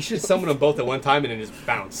 Dude, you should summon them both at one time and then just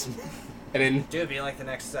bounce. And then, Dude, be like the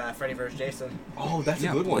next Freddy vs. Jason. oh, that's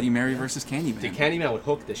Yeah, a good Bloody one. Mary versus Candyman. Dude, Candyman would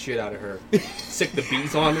hook the shit out of her. Sick the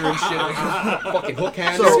bees on her and shit. Fucking hook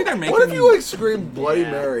hand. So, See, they're what if making- you like scream Bloody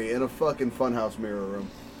Yeah. Mary in a fucking funhouse mirror room?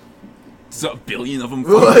 So a billion of them.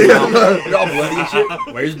 Yeah. They're all bloody and shit.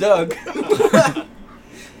 Where's Doug?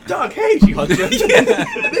 Doug, hey, she hugged you.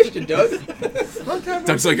 I missed you, Doug.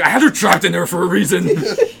 Doug's like, I had her trapped in there for a reason.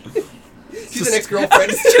 She's an ex-girlfriend.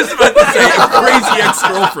 Just about to say, a crazy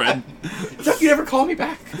ex-girlfriend. Doug, you never call me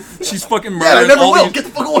back. She's fucking Yeah, I murdering never all will. these. Get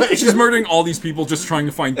the fuck away. She's murdering all these people just trying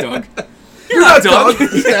to find Doug. You're not Doug.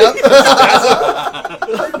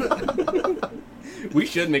 We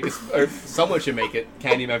should make or someone should make it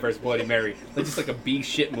Candyman vs. Bloody Mary. Like just like a B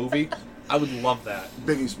shit movie. I would love that.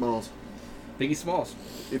 Biggie Smalls. Biggie Smalls.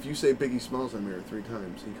 If you say Biggie Smalls in the mirror 3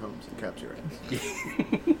 times, he comes and caps your ass.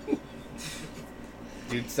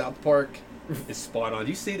 Dude, South Park is spot on. Do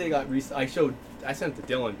you see they got I sent it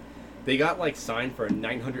to Dylan. They got like signed for a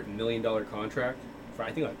 $900 million contract for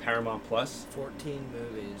I think like Paramount Plus. 14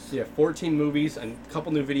 movies. Yeah, 14 movies and a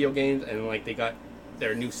couple new video games and like they got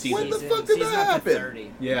their new season. When the fuck did that Season up to happen?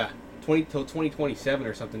 30. Yeah, till 2027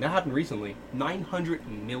 or something. That happened recently. 900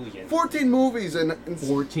 million. 14 movies in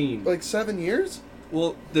 14. like 7 years?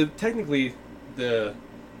 Well, technically, the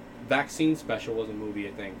vaccine special was a movie.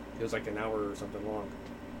 I think it was like an hour or something long,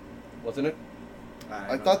 wasn't it?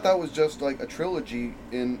 I thought that was just like a trilogy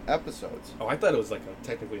in episodes. Oh, I thought it was like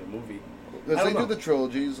technically a movie. Because I they don't do know. the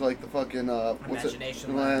trilogies, like the fucking what's it?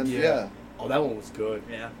 Imagination Land. Land. Yeah. Oh, that one was good.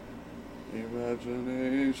 Yeah.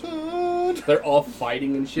 Imagination. They're all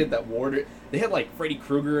fighting and shit. That war. They had like Freddy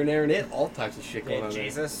Krueger in there, and they had all types of shit They going had on.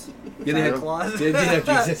 Jesus. There. Yeah, they had Santa Claus. They did have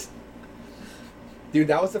Jesus. Dude,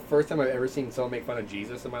 that was the first time I've ever seen someone make fun of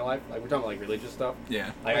Jesus in my life. Like, we're talking about, like, religious stuff.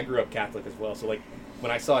 Yeah. Like, I grew up Catholic as well, so, like,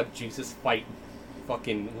 when I saw Jesus fight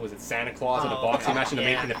fucking, what was it, Santa Claus in a boxing match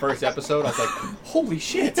in the first episode, I was like, holy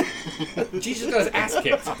shit! Jesus got his ass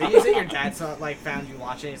kicked. Did you say your dad found you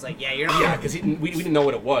watching it? He's like, yeah, you're not. Yeah, because we didn't know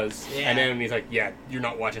what it was. Yeah. And then he's like, yeah, you're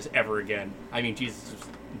not watching this ever again. I mean, Jesus was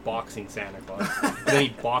boxing Santa Claus. And then he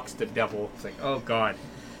boxed the devil. It's like, oh, God.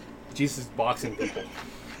 Jesus is boxing people.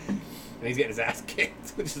 And he's getting his ass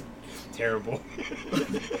kicked, which is terrible.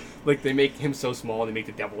 Like, they make him so small, and they make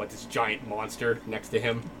the devil like this giant monster next to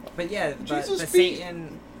him. But yeah, Jesus but beat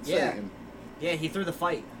Satan. Satan. Yeah, he threw the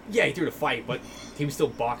fight. Yeah, he threw the fight, but he was still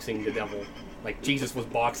boxing the devil. Like, Jesus was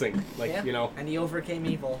boxing. Like, Yeah. you know, And he overcame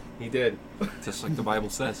evil. he did. Just like the Bible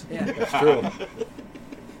says. Yeah. That's true.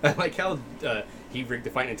 I like how he rigged the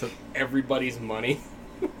fight and took everybody's money.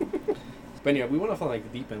 But anyway, we went off on like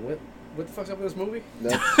the deep end. What the fuck's up with this movie?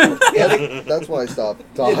 That's why I stopped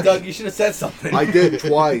talking. Yeah, Doug, you should have said something. I did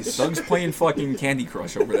twice. Doug's playing fucking Candy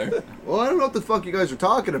Crush over there. Well, I don't know what the fuck you guys are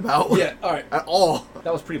talking about. Yeah, all right. At all.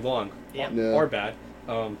 That was pretty long. Yeah. Yeah. Or bad.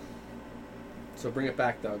 So bring it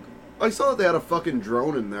back, Doug. I saw that they had a fucking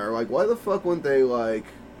drone in there. Like, why the fuck wouldn't they, like,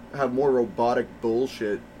 have more robotic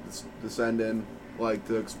bullshit descend in, like,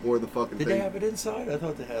 to explore the fucking Did thing? they have it inside? I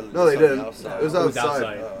thought they had it. No, they didn't. Outside. It was It was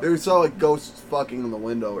outside. outside. They saw, like, ghosts fucking in the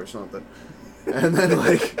window or something. And then,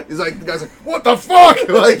 like, he's like, the guy's like, what the fuck?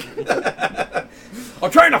 Like, I'm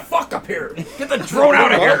trying to fuck up here. Get the drone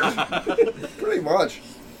out of here. pretty much.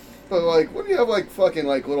 But, like, wouldn't you have, like, fucking,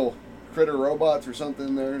 like, little critter robots or something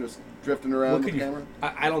in there just drifting around What with could the you? camera?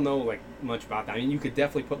 I don't know like much about that. I mean, you could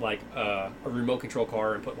definitely put like a remote control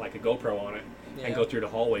car and put like a GoPro on it Yeah. and go through the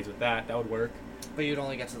hallways with that. That would work. But you'd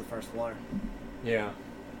only get to the first floor. Yeah,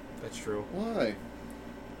 that's true. Why?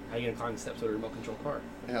 How you gonna climb the steps with a remote control car?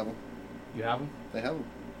 They have them. You have them? They have them.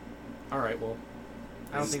 All right. Well,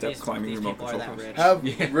 I don't think Step these climbing remote people are control that cars. rich. Have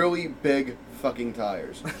Yeah. really big fucking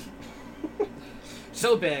tires.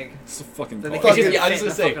 So big. It's a fucking That they car. can't even I fit was in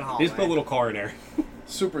just the gonna say, fucking they just put a hallway. little car in there.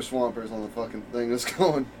 Super swampers on the fucking thing that's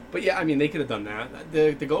going. But yeah, I mean, they could have done that.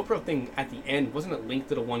 The GoPro thing at the end wasn't it linked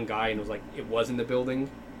to the one guy and it was like it was in the building?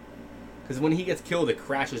 Because when he gets killed, it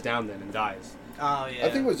crashes down then and dies. Oh yeah. I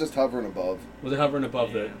think it was just hovering above. Was it hovering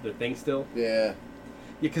above Yeah. the thing still? Yeah. Yeah,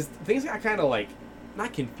 because things got kind of like,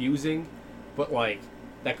 not confusing, but like,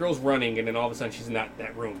 that girl's running and then all of a sudden she's in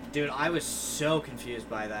that room. Dude, I was so confused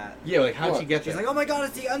by that. Yeah, like, how'd What? she get She's there? like, oh my god,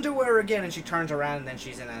 it's the underwear again, and she turns around and then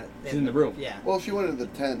she's in She's in the room. Yeah. Well, she went into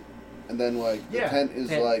the tent, and then like the Yeah. tent is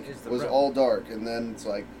Tent like is the was room. all dark, and then it's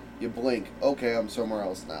like you blink. Okay, I'm somewhere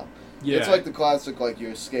else now. Yeah. It's like the classic like you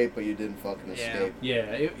escape but you didn't fucking Yeah. escape.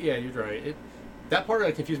 Yeah, yeah, you're right. That part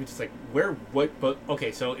like confused me. Just like but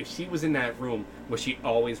okay. So if she was in that room, was she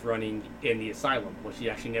always running in the asylum? Was she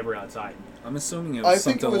actually never outside? I'm assuming it I was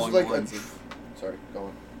think something it was along like the lines of Sorry, go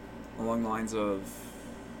on. along the lines of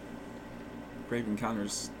Grave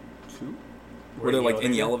Encounters 2, Where where they're the like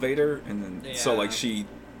in the elevator, and then so Yeah. like she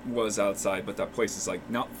was outside, but that place is like,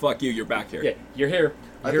 no, fuck you, you're back here. Yeah, you're here.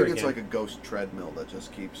 I You're think it's again. like a ghost treadmill that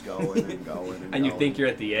just keeps going and going and And you going. think you're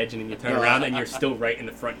at the edge, and then you turn around, and you're still right in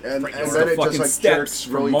the front. and, front and yard. then it fucking just like steps jerks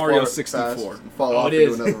from really Mario far 64. fast and fall Oh, off it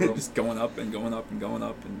into is. another room. Just going up and going up and going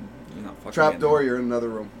up, and you're not fucking Trap getting door, there. you're in another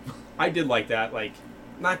room. I did like that. Like,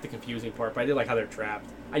 not the confusing part, but I did like how they're trapped.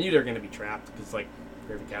 I knew they were gonna be trapped because like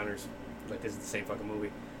Grave Encounters, like this is the same fucking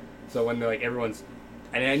movie. So when they're like everyone's,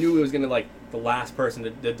 and I knew it was gonna like the last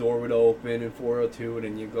person, the door would open in 402, and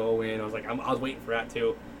then you go in. I was like, I was waiting for that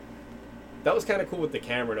too. That was kind of cool with the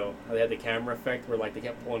camera though. How they had the camera effect where like they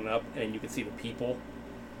kept pulling it up and you could see the people,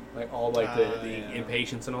 like all like the yeah.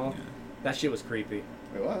 impatience and all. Yeah. That shit was creepy.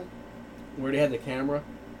 Wait, what? Where they had the camera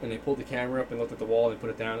and they pulled the camera up and looked at the wall and put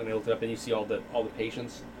it down and they looked it up and you see all the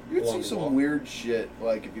patients. You would along see the some wall. weird shit,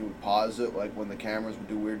 like if you would pause it, like when the cameras would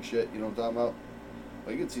do weird shit, you know what I'm talking about?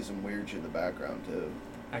 Like you could see some weird shit in the background too.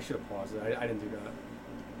 I should have paused it. I didn't do that.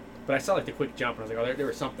 But I saw like the quick jump and I was like, oh, there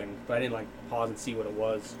was something. But I didn't like pause and see what it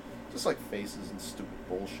was. Just like faces and stupid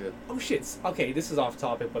bullshit. Oh shit. Okay, this is off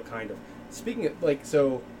topic, but kind of. Speaking of, like,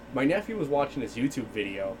 so my nephew was watching this YouTube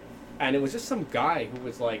video and it was just some guy who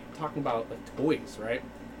was like talking about like toys, right?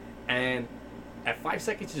 And at 5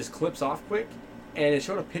 seconds it just clips off quick and it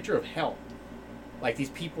showed a picture of hell. Like these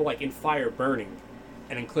people like in fire burning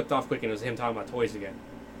and then clipped off quick and it was him talking about toys again.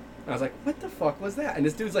 And I was like, what the fuck was that? And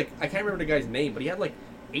this dude's like, I can't remember the guy's name, but he had like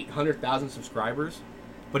 800,000 subscribers.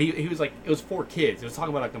 But he was like, it was for kids. It was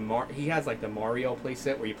talking about like he has like the Mario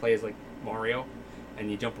playset where you play as like Mario and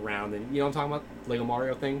you jump around and you know what I'm talking about? Lego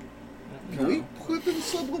Mario thing? Can we put in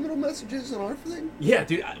subliminal messages in our thing? Yeah,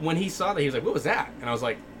 dude, when he saw that, he was like, what was that? And I was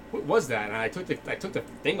like, what was that? And I took the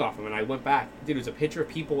thing off him, and I went back. Dude, it was a picture of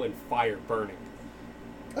people in fire burning.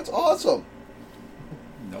 That's awesome.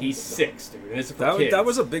 Nope. He's 6, dude. And it's for kids. That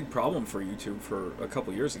was a big problem for YouTube for a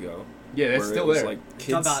couple years ago. Yeah, that's where still it was there. like Talk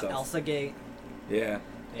kids about stuff. Elsa Gate. Yeah.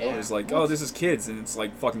 Yeah. It was like, oh, this is kids, and it's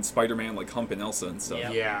like fucking Spider-Man like humping Elsa and stuff.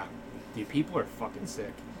 Yep. Yeah. Dude, people are fucking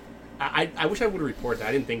sick. I wish I would have reported that.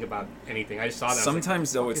 I didn't think about anything. I just saw that.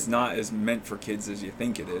 Sometimes though, it's not as meant for kids as you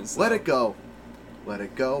think it is. Let it go. Let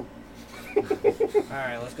it go.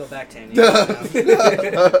 Alright, let's go back 10 years.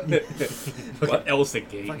 Fucking Elsa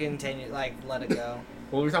Gate. Fucking 10 years, like, let it go.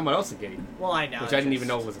 Well, we were talking about Elsa Gate, Well, I know. which I didn't even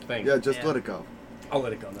know was a thing. Yeah, just Yeah. let it go. I'll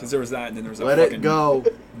let it go now. Because there was that, and then there was a Let fucking it go.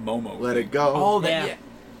 Momo. Let thing. it go. Oh, Yeah. yeah.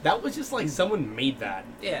 That was just like someone made that.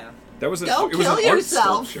 Yeah. That was Go it was kill an yourself.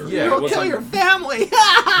 art sculpture. Yeah. It Go was kill like- your family.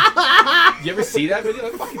 You ever see that video?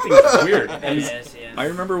 That fucking thing is weird. It And is, yeah. I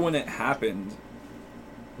remember when it happened,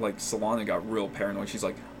 like Solana got real paranoid. She's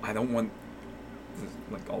like, I don't want,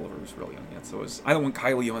 like Oliver was really young yet, so it was, I don't want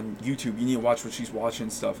Kylie on YouTube. You need to watch what she's watching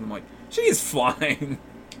and stuff. And I'm like, she is fine.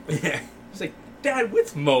 yeah. She's like, Dad,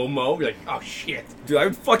 what's Momo? You're like, oh shit. Dude, I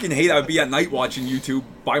would fucking hate it. I would be at night watching YouTube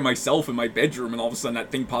by myself in my bedroom, and all of a sudden that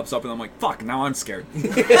thing pops up, and I'm like, fuck, now I'm scared. This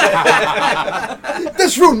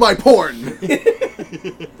ruined my porn.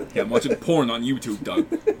 Yeah, I'm watching porn on YouTube, Doug.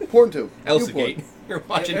 Porn too. Elsa You porn. Gate. You're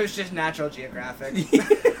watching It was just Natural Geographic.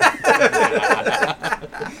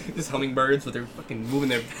 just hummingbirds with their fucking moving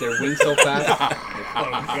their wings so fast. Oh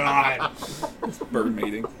god. Bird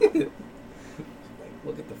mating.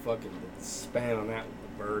 Look at the fucking span on that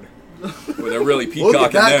bird. Well, they're really Look at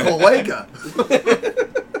peacocking that there.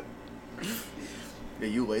 cloaca. Yeah,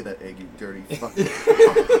 you lay that egg, you dirty fuck.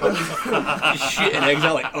 Shit and eggs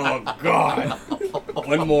out like, oh god.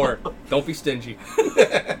 One more. Don't be stingy.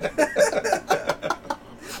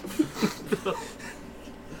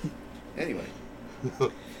 Anyway.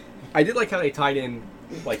 I did like how they tied in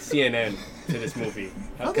like CNN to this movie.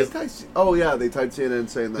 How they tied, oh yeah, they tied CNN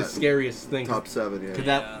saying the that. scariest thing. Top 7, yeah. Because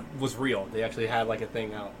that was real. They actually had like a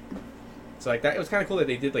thing out. So like that, it was kind of cool that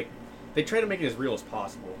they did like, they tried to make it as real as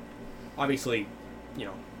possible. Obviously, you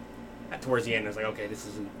know, towards the end, I was like, okay, this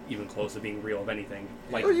isn't even close to being real of anything.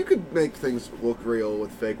 Like, Or you could make things look real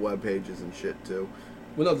with fake web pages and shit too.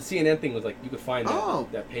 well, no, the CNN thing was like you could find that, Oh.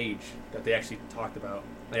 that page that they actually talked about.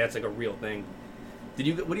 Like that's like a real thing. What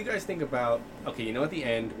do you guys think about? Okay, you know, at the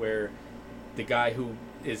end where the guy who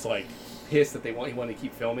is like pissed that he wanted to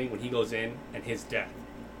keep filming when he goes in and his death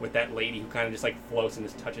with that lady who kind of just like floats and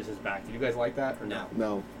just touches his back. Did you guys like that or no?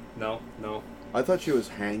 No. No. I thought she was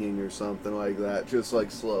hanging or something like that. Just like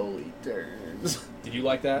slowly turns. Did you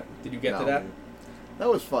like that? Did you get to No. that? That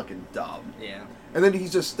was fucking dumb. Yeah. And then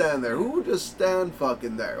he's just standing there. Who would just stand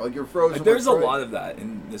fucking there? Like you're frozen. Like, there's a with fright. lot of that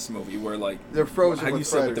in this movie where, like, They're frozen. how do you with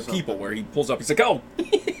say fright with or the people something. where he pulls up, he's like, oh,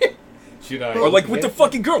 Should I? or like with the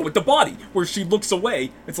fucking girl with the body where she looks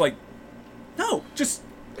away. It's like, no, just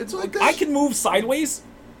It's like I can move sideways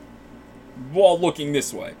while looking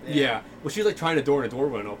this way. Yeah. Well, she was like trying the door and the door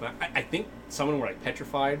wouldn't open. I think someone were like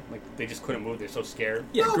petrified. Like they just couldn't move. They're so scared.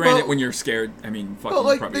 Yeah, No, granted, but- when you're scared, I mean, fucking But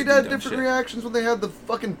like probably they do had dumb different shit. reactions when they had the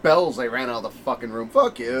fucking bells. They ran out of the fucking room.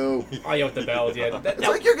 Fuck you. Oh yeah, with the bells. Yeah. It's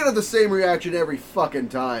like you're gonna have the same reaction every fucking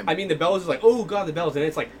time. I mean, the bells is like, oh god, the bells, and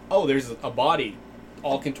it's like, oh, there's a body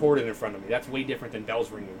all contorted in front of me. That's way different than bells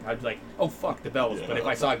ringing. I'd be like, oh fuck, the bells. But if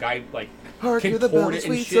I saw a guy like Hark to the contorted bells, and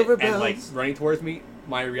sweet shit silver and like bells. running towards me,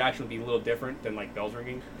 my reaction would be a little different than like bells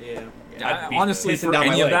ringing. Yeah. I'd be Honestly, pissing for down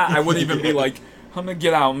my any of leg. that, I wouldn't even be like, I'm gonna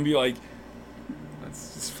get out and be like,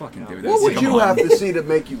 let's just fucking do this. What would Come you on. have to see to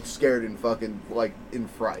make you scared and fucking like in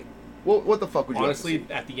fright? What the fuck would you Honestly, have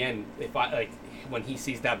to at the end, if I like when he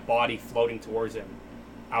sees that body floating towards him,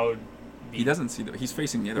 I would. Be, He doesn't see he's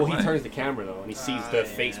facing the other Well, way. he turns the camera though, and he sees the Yeah.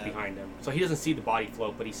 face behind him, so he doesn't see the body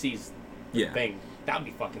float, but he sees the Yeah. thing. That would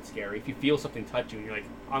be fucking scary. If you feel something touch you, and you're like,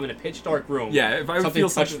 I'm in a pitch dark room. Yeah, if I would something feel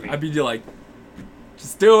touched something, me. I'd be like,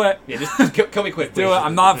 just do it. Yeah, just kill me quick. Do it. please.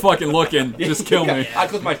 I'm not fucking looking. Just kill me. I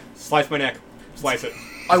close my slice my neck, slice it.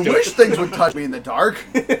 I Just do wish it. things would touch me in the dark.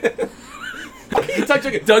 You touch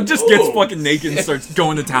it. Doug just gets Ooh. fucking naked and starts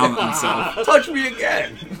going to town on himself. Touch me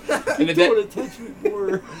again. And the Don't dead, want to touch me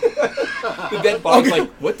more. the dead body's like,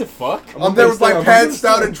 what the fuck? I'm there with my pants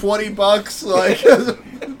down at $20. Like,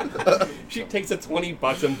 She takes a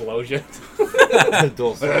 $20 and blows you.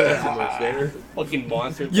 Don't say too much there. Fucking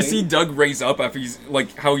monster. You thing. see Doug raise up after he's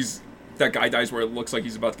like how he's that guy dies where it looks like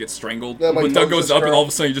he's about to get strangled. Yeah, my but Doug nose goes is up and curled. all of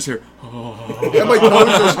a sudden you just hear, and my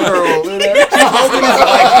toes just curled.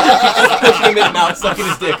 pushing him in and out, sucking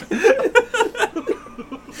his dick.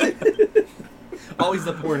 Always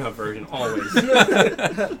the Pornhub version, always.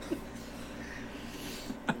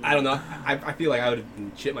 I don't know. I feel like I would have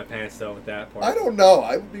shit my pants though with that part. I don't know.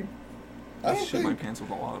 I would be. I I don't shit my think. pants with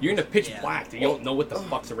a lot of You're in a pitch Yeah. black. You don't know what the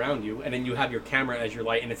fuck's around you, and then you have your camera as your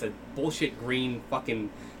light, and it's a bullshit green fucking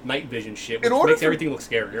night vision shit, which In order makes for- everything look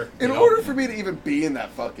scarier. In you know? order for me to even be in that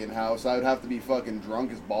fucking house, I would have to be fucking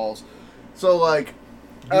drunk as balls. So like, you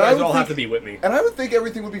and I guys would all have think- to be with me. And I would think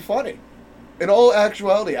everything would be funny. In all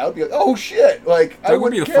actuality, I would be like, "Oh shit!" Like I Doug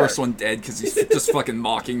would be wouldn't the care. first one dead because he's just fucking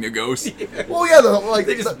mocking the ghost. Well, yeah, like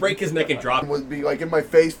They just break his neck and drop. would be like in my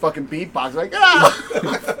face, fucking beatbox, like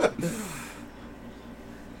ah.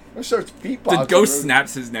 I starts beatboxing. The ghost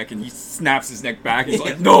snaps his neck and he snaps his neck back. He's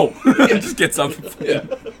like, no! And just gets up. Yeah.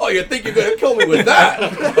 Oh, you think you're gonna kill me with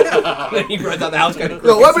that? Then he runs out the house, kind of.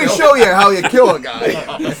 So let me show you how you kill a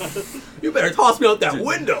guy. You better toss me out that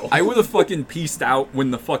window. I would have fucking pieced out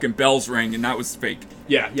when the fucking bells rang and that was fake.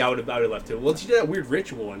 Yeah, I would have left too. Well, she did that weird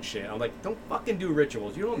ritual and shit. I'm like, don't fucking do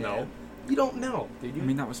rituals. You don't know. You don't know, dude. I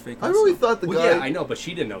mean, that was fake. I also. really thought the Well, guy. yeah, I know, but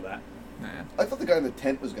she didn't know that. Nah, I thought the guy in the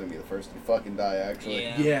tent was gonna be the first to fucking die. Actually.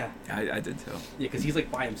 Yeah. Yeah, I did too. because he's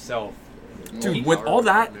like by himself. Dude, with all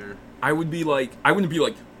that, I wouldn't be like,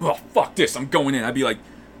 well, fuck this, I'm going in. I'd be like,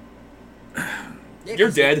 Yeah, you're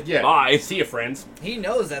 'cause dead. Yeah, Bye. See you, friends. He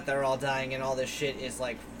knows that they're all dying and all this shit is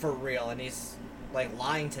like for real, and he's like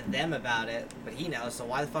lying to them about it, but he knows. So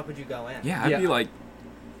why the fuck would you go in? Yeah, I'd Yeah. be like,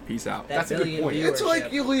 peace out. That That's a good billion point. It's like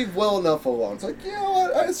viewership. you leave well enough alone. It's like, you know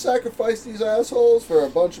what? I sacrificed these assholes for a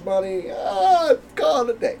bunch of money. Call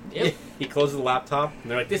it a day. Yep. He closes the laptop,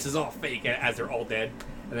 and they're like, "This is all fake," as they're all dead.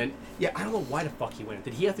 And then, yeah, I don't know why the fuck he went.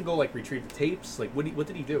 Did he have to go like retrieve the tapes? Like, what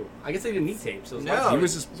did he do? I guess they didn't need tapes. So it was No. like- He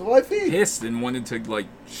was just That's what I feed. pissed and wanted to, like,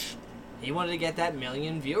 He wanted to get that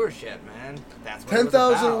million viewership, man. That's what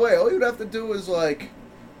 10,000 it was away. All you'd have to do is like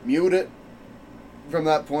mute it from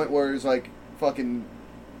that point where he's like fucking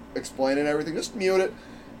explaining everything. Just mute it.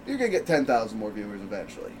 You're gonna get 10,000 more viewers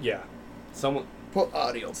eventually. yeah, someone, Put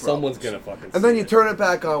audio. someone's problems. gonna fucking. And then see you it. turn it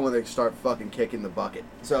back on when they start fucking kicking the bucket.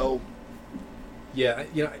 So Yeah,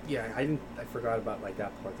 I forgot about like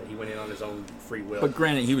that part that he went in on his own free will. but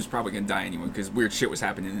granted, he was probably gonna die anyway because weird shit was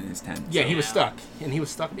happening in his tent. yeah, so. he was Yeah. stuck, and he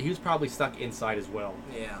was probably stuck inside as well.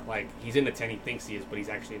 Yeah. Like he's in the tent, he thinks he is, but he's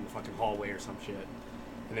actually in the fucking hallway or some shit.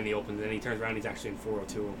 And then he opens, and then he turns around, he's actually in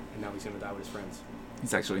 402, and now he's gonna die with his friends.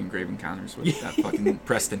 He's actually in Grave Encounters with that fucking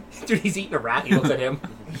Preston. Dude, he's eating a rat. He looks at him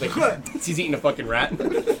like he's eating a fucking rat.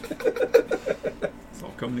 It's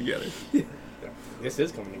all coming together. This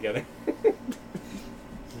is coming together.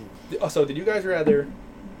 So, did you guys rather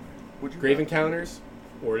would you Grave rather- Encounters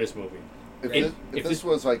or this movie? If, If- this, if if this this-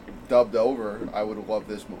 was like dubbed over, I would have loved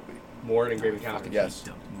this movie. More than Grave Encounters? Yes.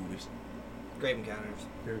 Dubbed movies. Grave Encounters.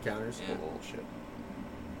 Grave Encounters? Yeah. Oh shit.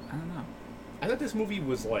 I don't know. I thought this movie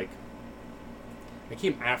was like. It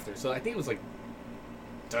came after, so I think it was like.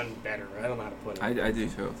 Done better. I don't know how to put it. I do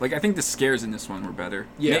too. Like, I think the scares in this one were better.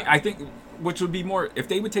 Yeah. I think, which would be more, if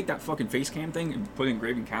they would take that fucking face cam thing and put in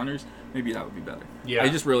Grave Encounters, maybe that would be better. Yeah. I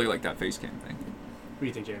just really like that face cam thing. What do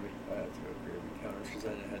you think, Jamie? I have to go Grave Encounters because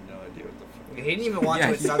I had no idea what the fuck. He didn't even watch Yeah,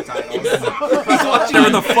 it with he- subtitles. They're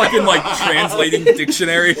in the fucking, like, translating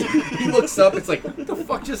dictionary. He looks up, it's like, what the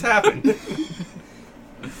fuck just happened?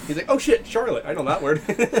 He's like, oh shit, Charlotte. I know that word.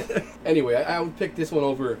 Anyway, I would pick this one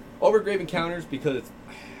over Grave Encounters because it's,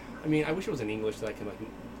 I mean, I wish it was in English so I could, like,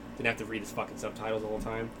 didn't have to read his fucking subtitles all the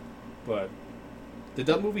time. But the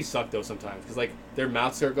dub movies suck, though, sometimes. Because, like, their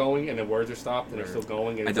mouths are going and the words are stopped and they're still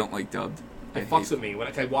going. And I it's don't like, like dubbed. it fucks with me. When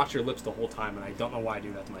I watch their lips the whole time and I don't know why I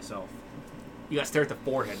do that to myself. You gotta stare at the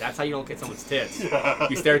forehead. That's how you don't get someone's tits.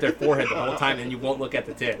 You stare at their forehead the whole time and you won't look at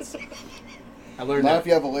the tits. I learned Not that. if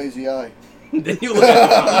you have a lazy eye. Then you look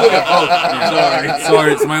at both.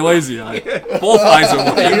 Sorry, it's my lazy eye. Both eyes are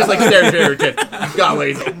You're white. just like staring at your tits. Got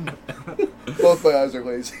lazy. Both my eyes are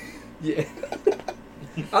lazy. Yeah.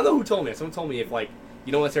 I don't know who told me. Someone told me if, like,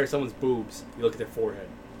 you don't want to stare at someone's boobs, you look at their forehead.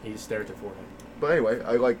 You just stare at their forehead. But anyway,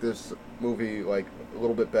 I like this movie like a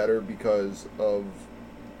little bit better because of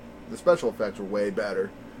the special effects were way better.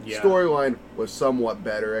 Yeah. Storyline was somewhat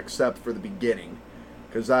better, except for the beginning,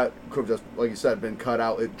 because that could have just, like you said, been cut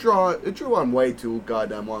out. It drew on way too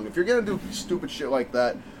goddamn long. If you're gonna do stupid shit like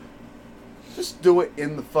that, just do it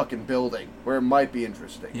in the fucking building where it might be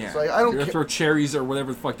interesting. Yeah. It's like I don't You're gonna care. throw cherries or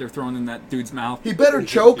whatever the fuck they're throwing in that dude's mouth. He better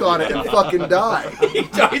choke on it and fucking die. He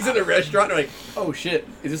dies in a restaurant and like, oh shit,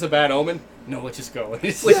 is this a bad omen? No, let's just go. And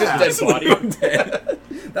it's like Yeah. this dead body.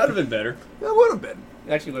 That would have been better. That would have been.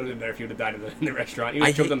 It actually would have been better if you would have died in the restaurant. You I would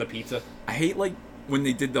have choked hate- on the pizza. I hate, like, when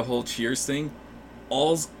they did the whole Cheers thing.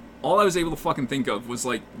 All I was able to fucking think of was,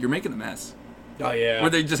 like, you're making a mess. Oh, yeah. Where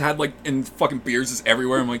they just had, like, and fucking beers is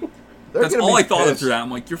everywhere. I'm like, That's gonna all be I thought of pissed. through that.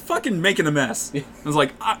 I'm like, you're fucking making a mess. I was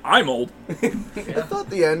like, I'm old. I thought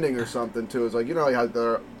the ending or something too is like, you know how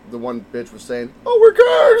the one bitch was saying, "Oh, we're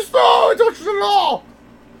cursed! Oh, it touches it all."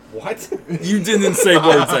 What? You didn't say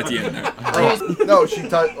words at the end there. No, she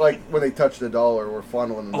touched like when they touched the doll or were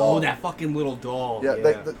funneling the doll. Oh, that fucking little doll. Yeah,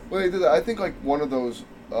 when they did that, I think like one of those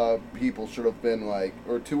people should have been like,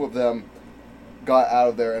 or two of them got out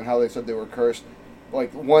of there, and how they said they were cursed.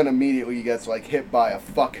 Like one immediately gets like hit by a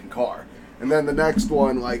fucking car, and then the next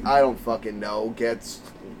one, like I don't fucking know, gets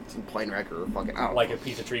some plane wreck or fucking I don't Like know. a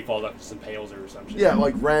piece of tree falls up to some pails or some shit. Yeah,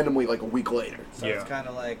 like randomly, like a week later. So Yeah. it's kind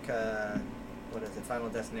of like, what is it, Final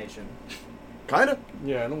Destination? Kind of.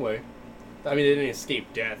 Yeah, in a way. I mean, they didn't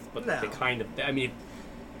escape death, but No. they kind of. I mean,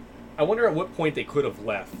 I wonder at what point they could have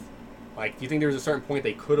left. Like, do you think there was a certain point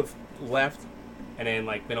they could have left and then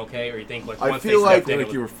like been okay, or you think like I once feel they like- I stepped feel in, like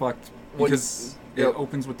it you was, were fucked When- because it Yep.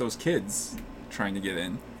 opens with those kids trying to get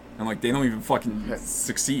in, and like they don't even fucking Okay.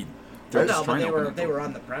 succeed. Well, They're just no, but trying to open the they door. were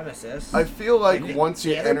on the premises. I feel like Like, once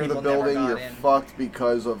you the other enter the people never building, got you're in. fucked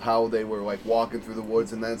because of how they were like walking through the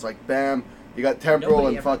woods, and then it's like, bam, you got temporal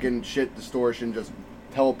Nobody and ever- fucking shit distortion just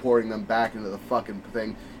teleporting them back into the fucking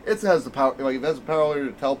thing. It has the power, like if it has the power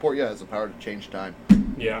to teleport, yeah, it has the power to change time.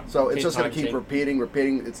 yeah. So it's Change just gonna time, keep change-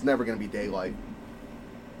 repeating. It's never gonna be daylight.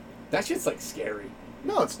 That shit's like scary.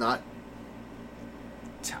 No, it's not.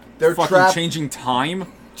 T- They're fucking trapped- changing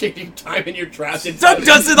time. Changing time and you're trapped in. Doug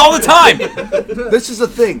does it all the time. This is the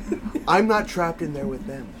thing. I'm not trapped in there with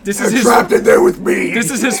them. This They're is his. trapped in there with me. This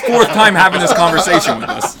is his fourth time having this conversation with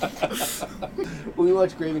us. When we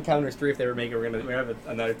watch Grave Encounters 3, if they ever make it, we're have it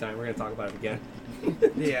another time. We're gonna talk about it again.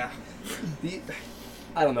 yeah.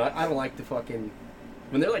 I don't know. I don't like the fucking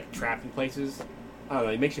when they're like trapped in places. I don't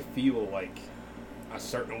know. It makes you feel like a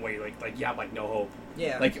certain way, like you have like no hope.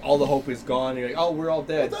 Yeah. Like all the hope is gone. And you're like, oh, we're all Well,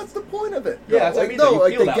 dead. that's the point of it. Yeah, that's what I mean, No, though. You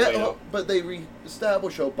like feel they that get way, though. hope, but they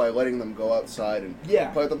re-establish hope by letting them go outside and Yeah.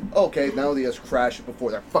 play them. Okay, now they just crash it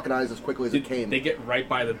before their fucking eyes as quickly as it Dude, came. they get right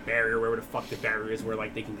by the barrier, wherever the fuck the barrier is, where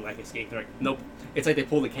like they can like escape. They're like, nope. It's like they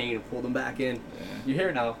pull the cane and pull them back in. You hear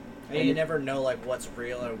it now. And you never know like what's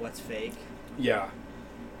real or what's fake. Yeah.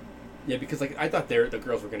 Yeah, because like I thought the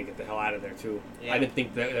girls were gonna get the hell out of there too. Yeah. I didn't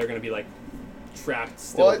think that they were gonna be like trapped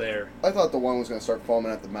still Well, there. I thought the one was gonna start foaming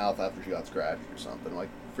at the mouth after she got scratched or something, like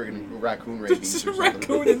friggin' raccoon rabies. There's or a something.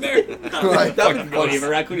 raccoon in there. Right. That would be funny if a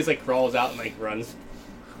raccoon just like crawls out and like runs.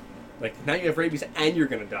 Like now you have rabies and you're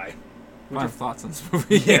gonna die. Final thoughts on this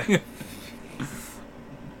movie? Yeah.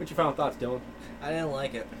 What's your final thoughts, Dylan? I didn't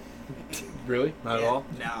like it. Really? Not at all?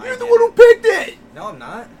 No, I You're the didn't. one who picked it. No, I'm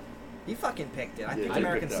not. He fucking picked it. I picked I didn't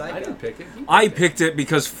American pick that. Psycho. I didn't pick it. You I it. picked it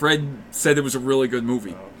because Fred said it was a really good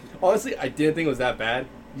movie. Honestly, I didn't think it was that bad.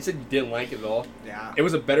 You said you didn't like it at all. Yeah. It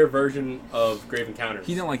was a better version of Grave Encounters.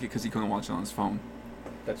 He didn't like it because he couldn't watch it on his phone.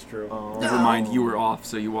 That's true. Never mind, you were off,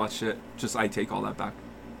 so you watched it. Just I take all that back.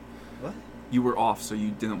 What? You were off, so you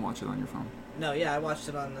didn't watch it on your phone. No, yeah, I watched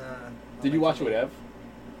it on. Did you watch it with Ev?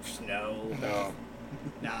 No. No.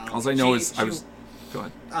 No. All I know She- is I she- was. Go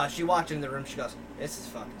ahead. She walked in the room. She goes, "This is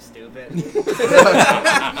fucking stupid."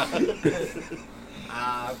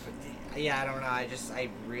 Yeah, I don't know. I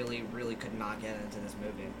really, really could not get into this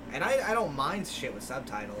movie, and I don't mind shit with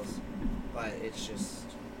subtitles, but it's just.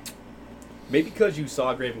 Maybe because you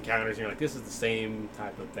saw Grave Encounters and you're like, this is the same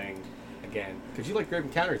type of thing again. Because you like Grave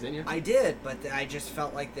Encounters, didn't you? I did, but I just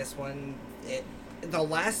felt like this one. The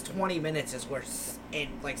last 20 minutes is where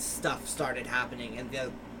stuff started happening, and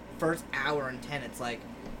the first hour and 10, it's like,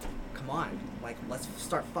 come on, like let's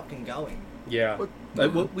start fucking going. Yeah.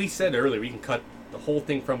 Like what we said earlier, we can cut the whole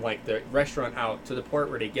thing from like the restaurant out to the part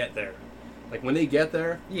where they get there. Like when they get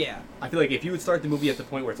there, Yeah. I feel like if you would start the movie at the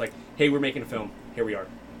point where it's like, hey, we're making a film, here we are,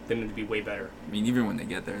 then it'd be way better. I mean, even when they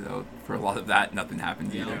get there, though, for a lot of that, nothing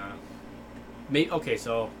happens either. Okay,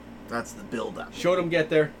 so That's the build-up. show them get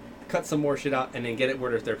there, cut some more shit out, and then get it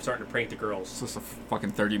where they're starting to prank the It's girls. just a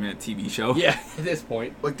fucking 30-minute TV show. Yeah, at this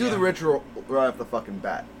point. Like do the ritual right off the fucking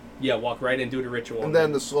bat, Yeah, walk right in, do the ritual. and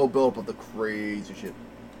then the slow build-up of the crazy shit.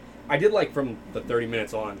 I did like from the 30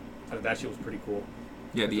 minutes on, that shit was pretty cool.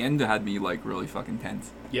 Yeah, the end had me, like, really fucking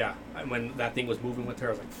tense. Yeah, and when that thing was moving with her,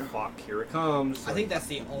 I was like, fuck, here it comes. I think that's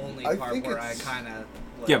the only I part think where I it's- kind of.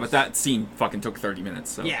 Yeah, but that scene fucking took 30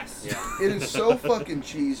 minutes, so. Yes. Yeah. It is so fucking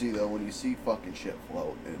cheesy though when you see fucking shit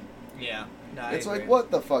float, and Yeah. No, I it's like agree.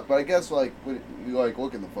 what the fuck. But I guess like when you like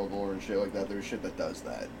look in the folklore and shit like that, there's shit that does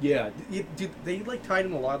that. Yeah, dude, they like tied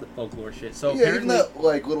in a lot of the folklore shit. So Yeah, even apparently, that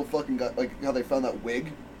like little fucking guy, like how they found that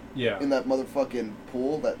wig yeah, in that motherfucking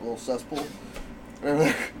pool, that little cesspool.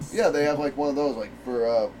 And, yeah, they have like one of those like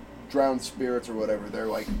for drowned spirits or whatever. They're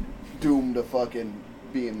like doomed to fucking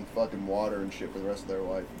be in fucking water and shit for the rest of their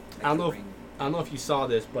life. I don't know if you saw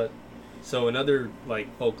this, but so another like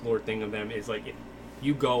folklore thing of them is like if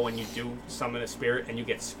you go and you do summon a spirit and you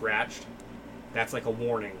get scratched, that's like a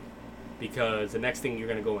warning, because the next thing you're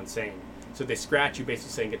gonna go insane. So they scratch you,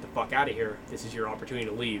 basically saying, "Get the fuck out of here. This is your opportunity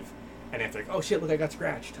to leave." And after like, "Oh shit, look, I got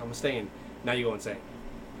scratched. I'm staying." Now you go insane.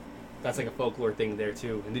 That's like a folklore thing there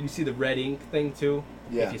too. And did you see the red ink thing too?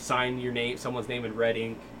 Yeah. If you sign your name, someone's name in red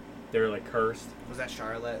ink, they're like cursed. Was that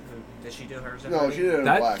Charlotte? Did she do hers? No, she did it in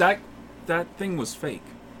black. That thing was fake.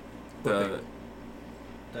 The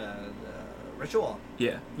ritual.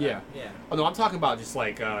 yeah. Yeah. Yeah. Oh no, I'm talking about just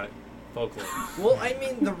like folklore. Well, I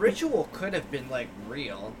mean, the ritual could have been like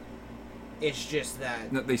real. It's just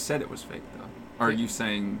that No, they said it was fake though. Are you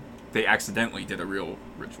saying they accidentally did a real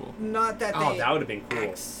ritual? not that Oh, they. that would have been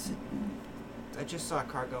cool. I just saw a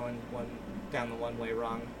car going down the one way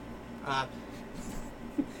wrong.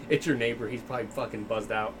 It's your neighbor. He's probably fucking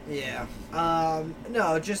buzzed out. Yeah.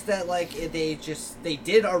 No, just that like they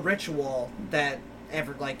did a ritual that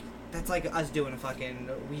that's like us doing a fucking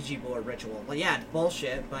Ouija board ritual. Well, yeah, it's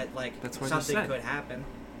bullshit, but like That's what I just something said. could happen.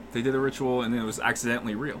 They did a ritual and it was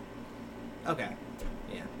accidentally real. Okay.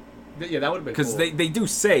 Yeah. Yeah, that would have been cool. Because they do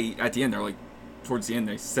say at the end, they're like, towards the end,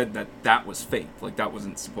 they said that was fake. Like, that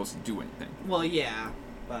wasn't supposed to do anything. Well, yeah,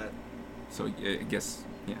 but So, yeah, I guess,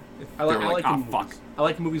 yeah. I like oh, movies. fuck. I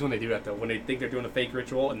like movies when they do that though. When they think they're doing a fake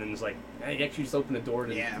ritual, and then it's like, hey, you actually just open the door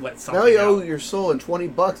to Yeah. let something Now you owe out. your soul and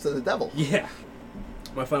 $20 to the devil. Yeah.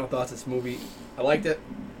 My final thoughts on this movie. I liked it.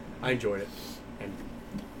 I enjoyed it. And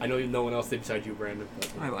I know no one else did besides you, Brandon. But,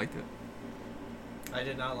 I liked it. I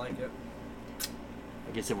did not like it.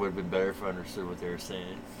 I guess it would have been better if I understood what they were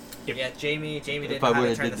saying. Yeah, Jamie didn't If know I how to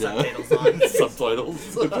would've turn the did that. subtitles on.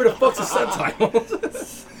 Subtitles. Look, where the fuck's the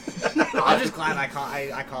subtitles? I'm just glad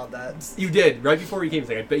I called that. You did. Right before he came, he's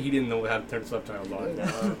like, I bet he didn't know how to turn subtitles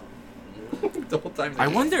on. The whole time. I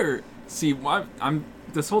wonder, see,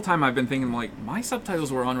 this whole time I've been thinking, like, my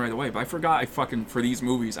subtitles were on right away, but I forgot for these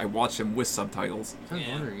movies, I watched them with subtitles. I was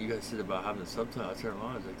Yeah. wondering, you guys said about having the subtitles. I turned them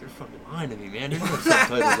on. I was like, they're fucking lying to me, man. There's no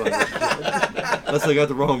subtitles on this shit. Unless I got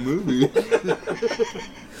the wrong movie.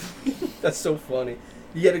 That's so funny.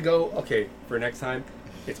 You gotta go, okay, for next time,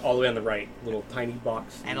 it's all the way on the right. Little tiny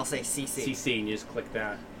box. And I'll say CC. CC, and you just click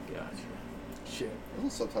that. Gotcha. Shit. Oh,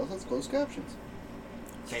 subtitles, that's closed captions.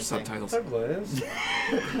 Same thing. Subtitles. Douglas.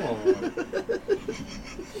 Come on.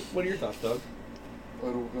 What are your thoughts, Doug? I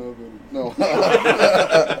don't have any. No.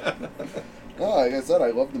 No, like I said,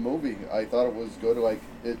 I loved the movie. I thought it was good. Like,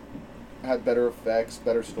 it had better effects,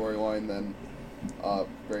 better storyline than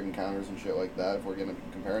Brave Encounters and shit like that, if we're gonna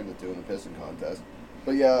comparing the two in the pissing contest.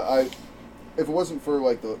 But yeah, if it wasn't for,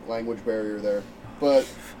 like, the language barrier there. But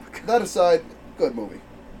that aside, good movie.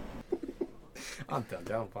 I'm done.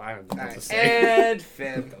 I don't know what to Alright, say. and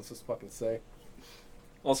Finn. What else to fucking say?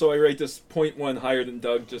 Also, I rate this 0.1 higher than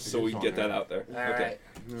Doug, just so It we is get on that there. out there. Alright.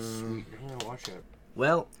 Sweet. Yeah, watch that.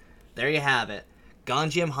 Well, there you have it.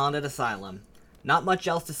 Gonjiam Haunted Asylum. Not much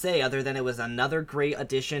else to say other than it was another great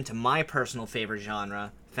addition to my personal favorite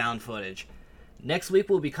genre, found footage. Next week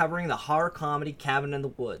we'll be covering the horror comedy Cabin in the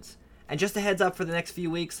Woods. And just a heads up for the next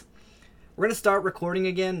few weeks, we're going to start recording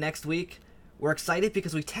again next week. We're excited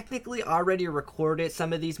because we technically already recorded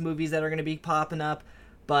some of these movies that are going to be popping up,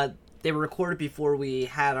 but they were recorded before we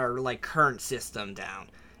had our current system down,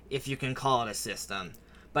 if you can call it a system.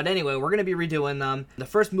 But anyway, we're going to be redoing them. The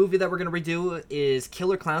first movie that we're going to redo is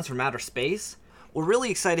Killer Clowns from Outer Space. We're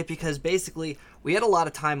really excited because basically we had a lot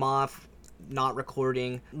of time off not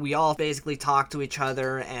recording. We all basically talked to each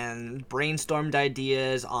other and brainstormed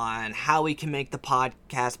ideas on how we can make the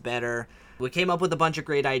podcast better. We came up with a bunch of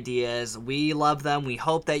great ideas. We love them. We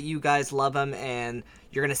hope that you guys love them, and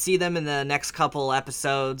you're going to see them in the next couple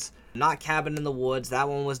episodes. Not Cabin in the Woods, that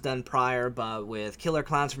one was done prior, but with Killer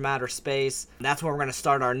Clowns from Outer Space, that's where we're going to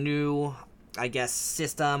start our new,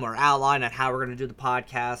 system or outline on how we're going to do the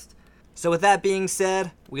podcast. So with that being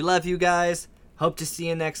said, we love you guys. Hope to see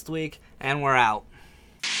you next week, and we're out.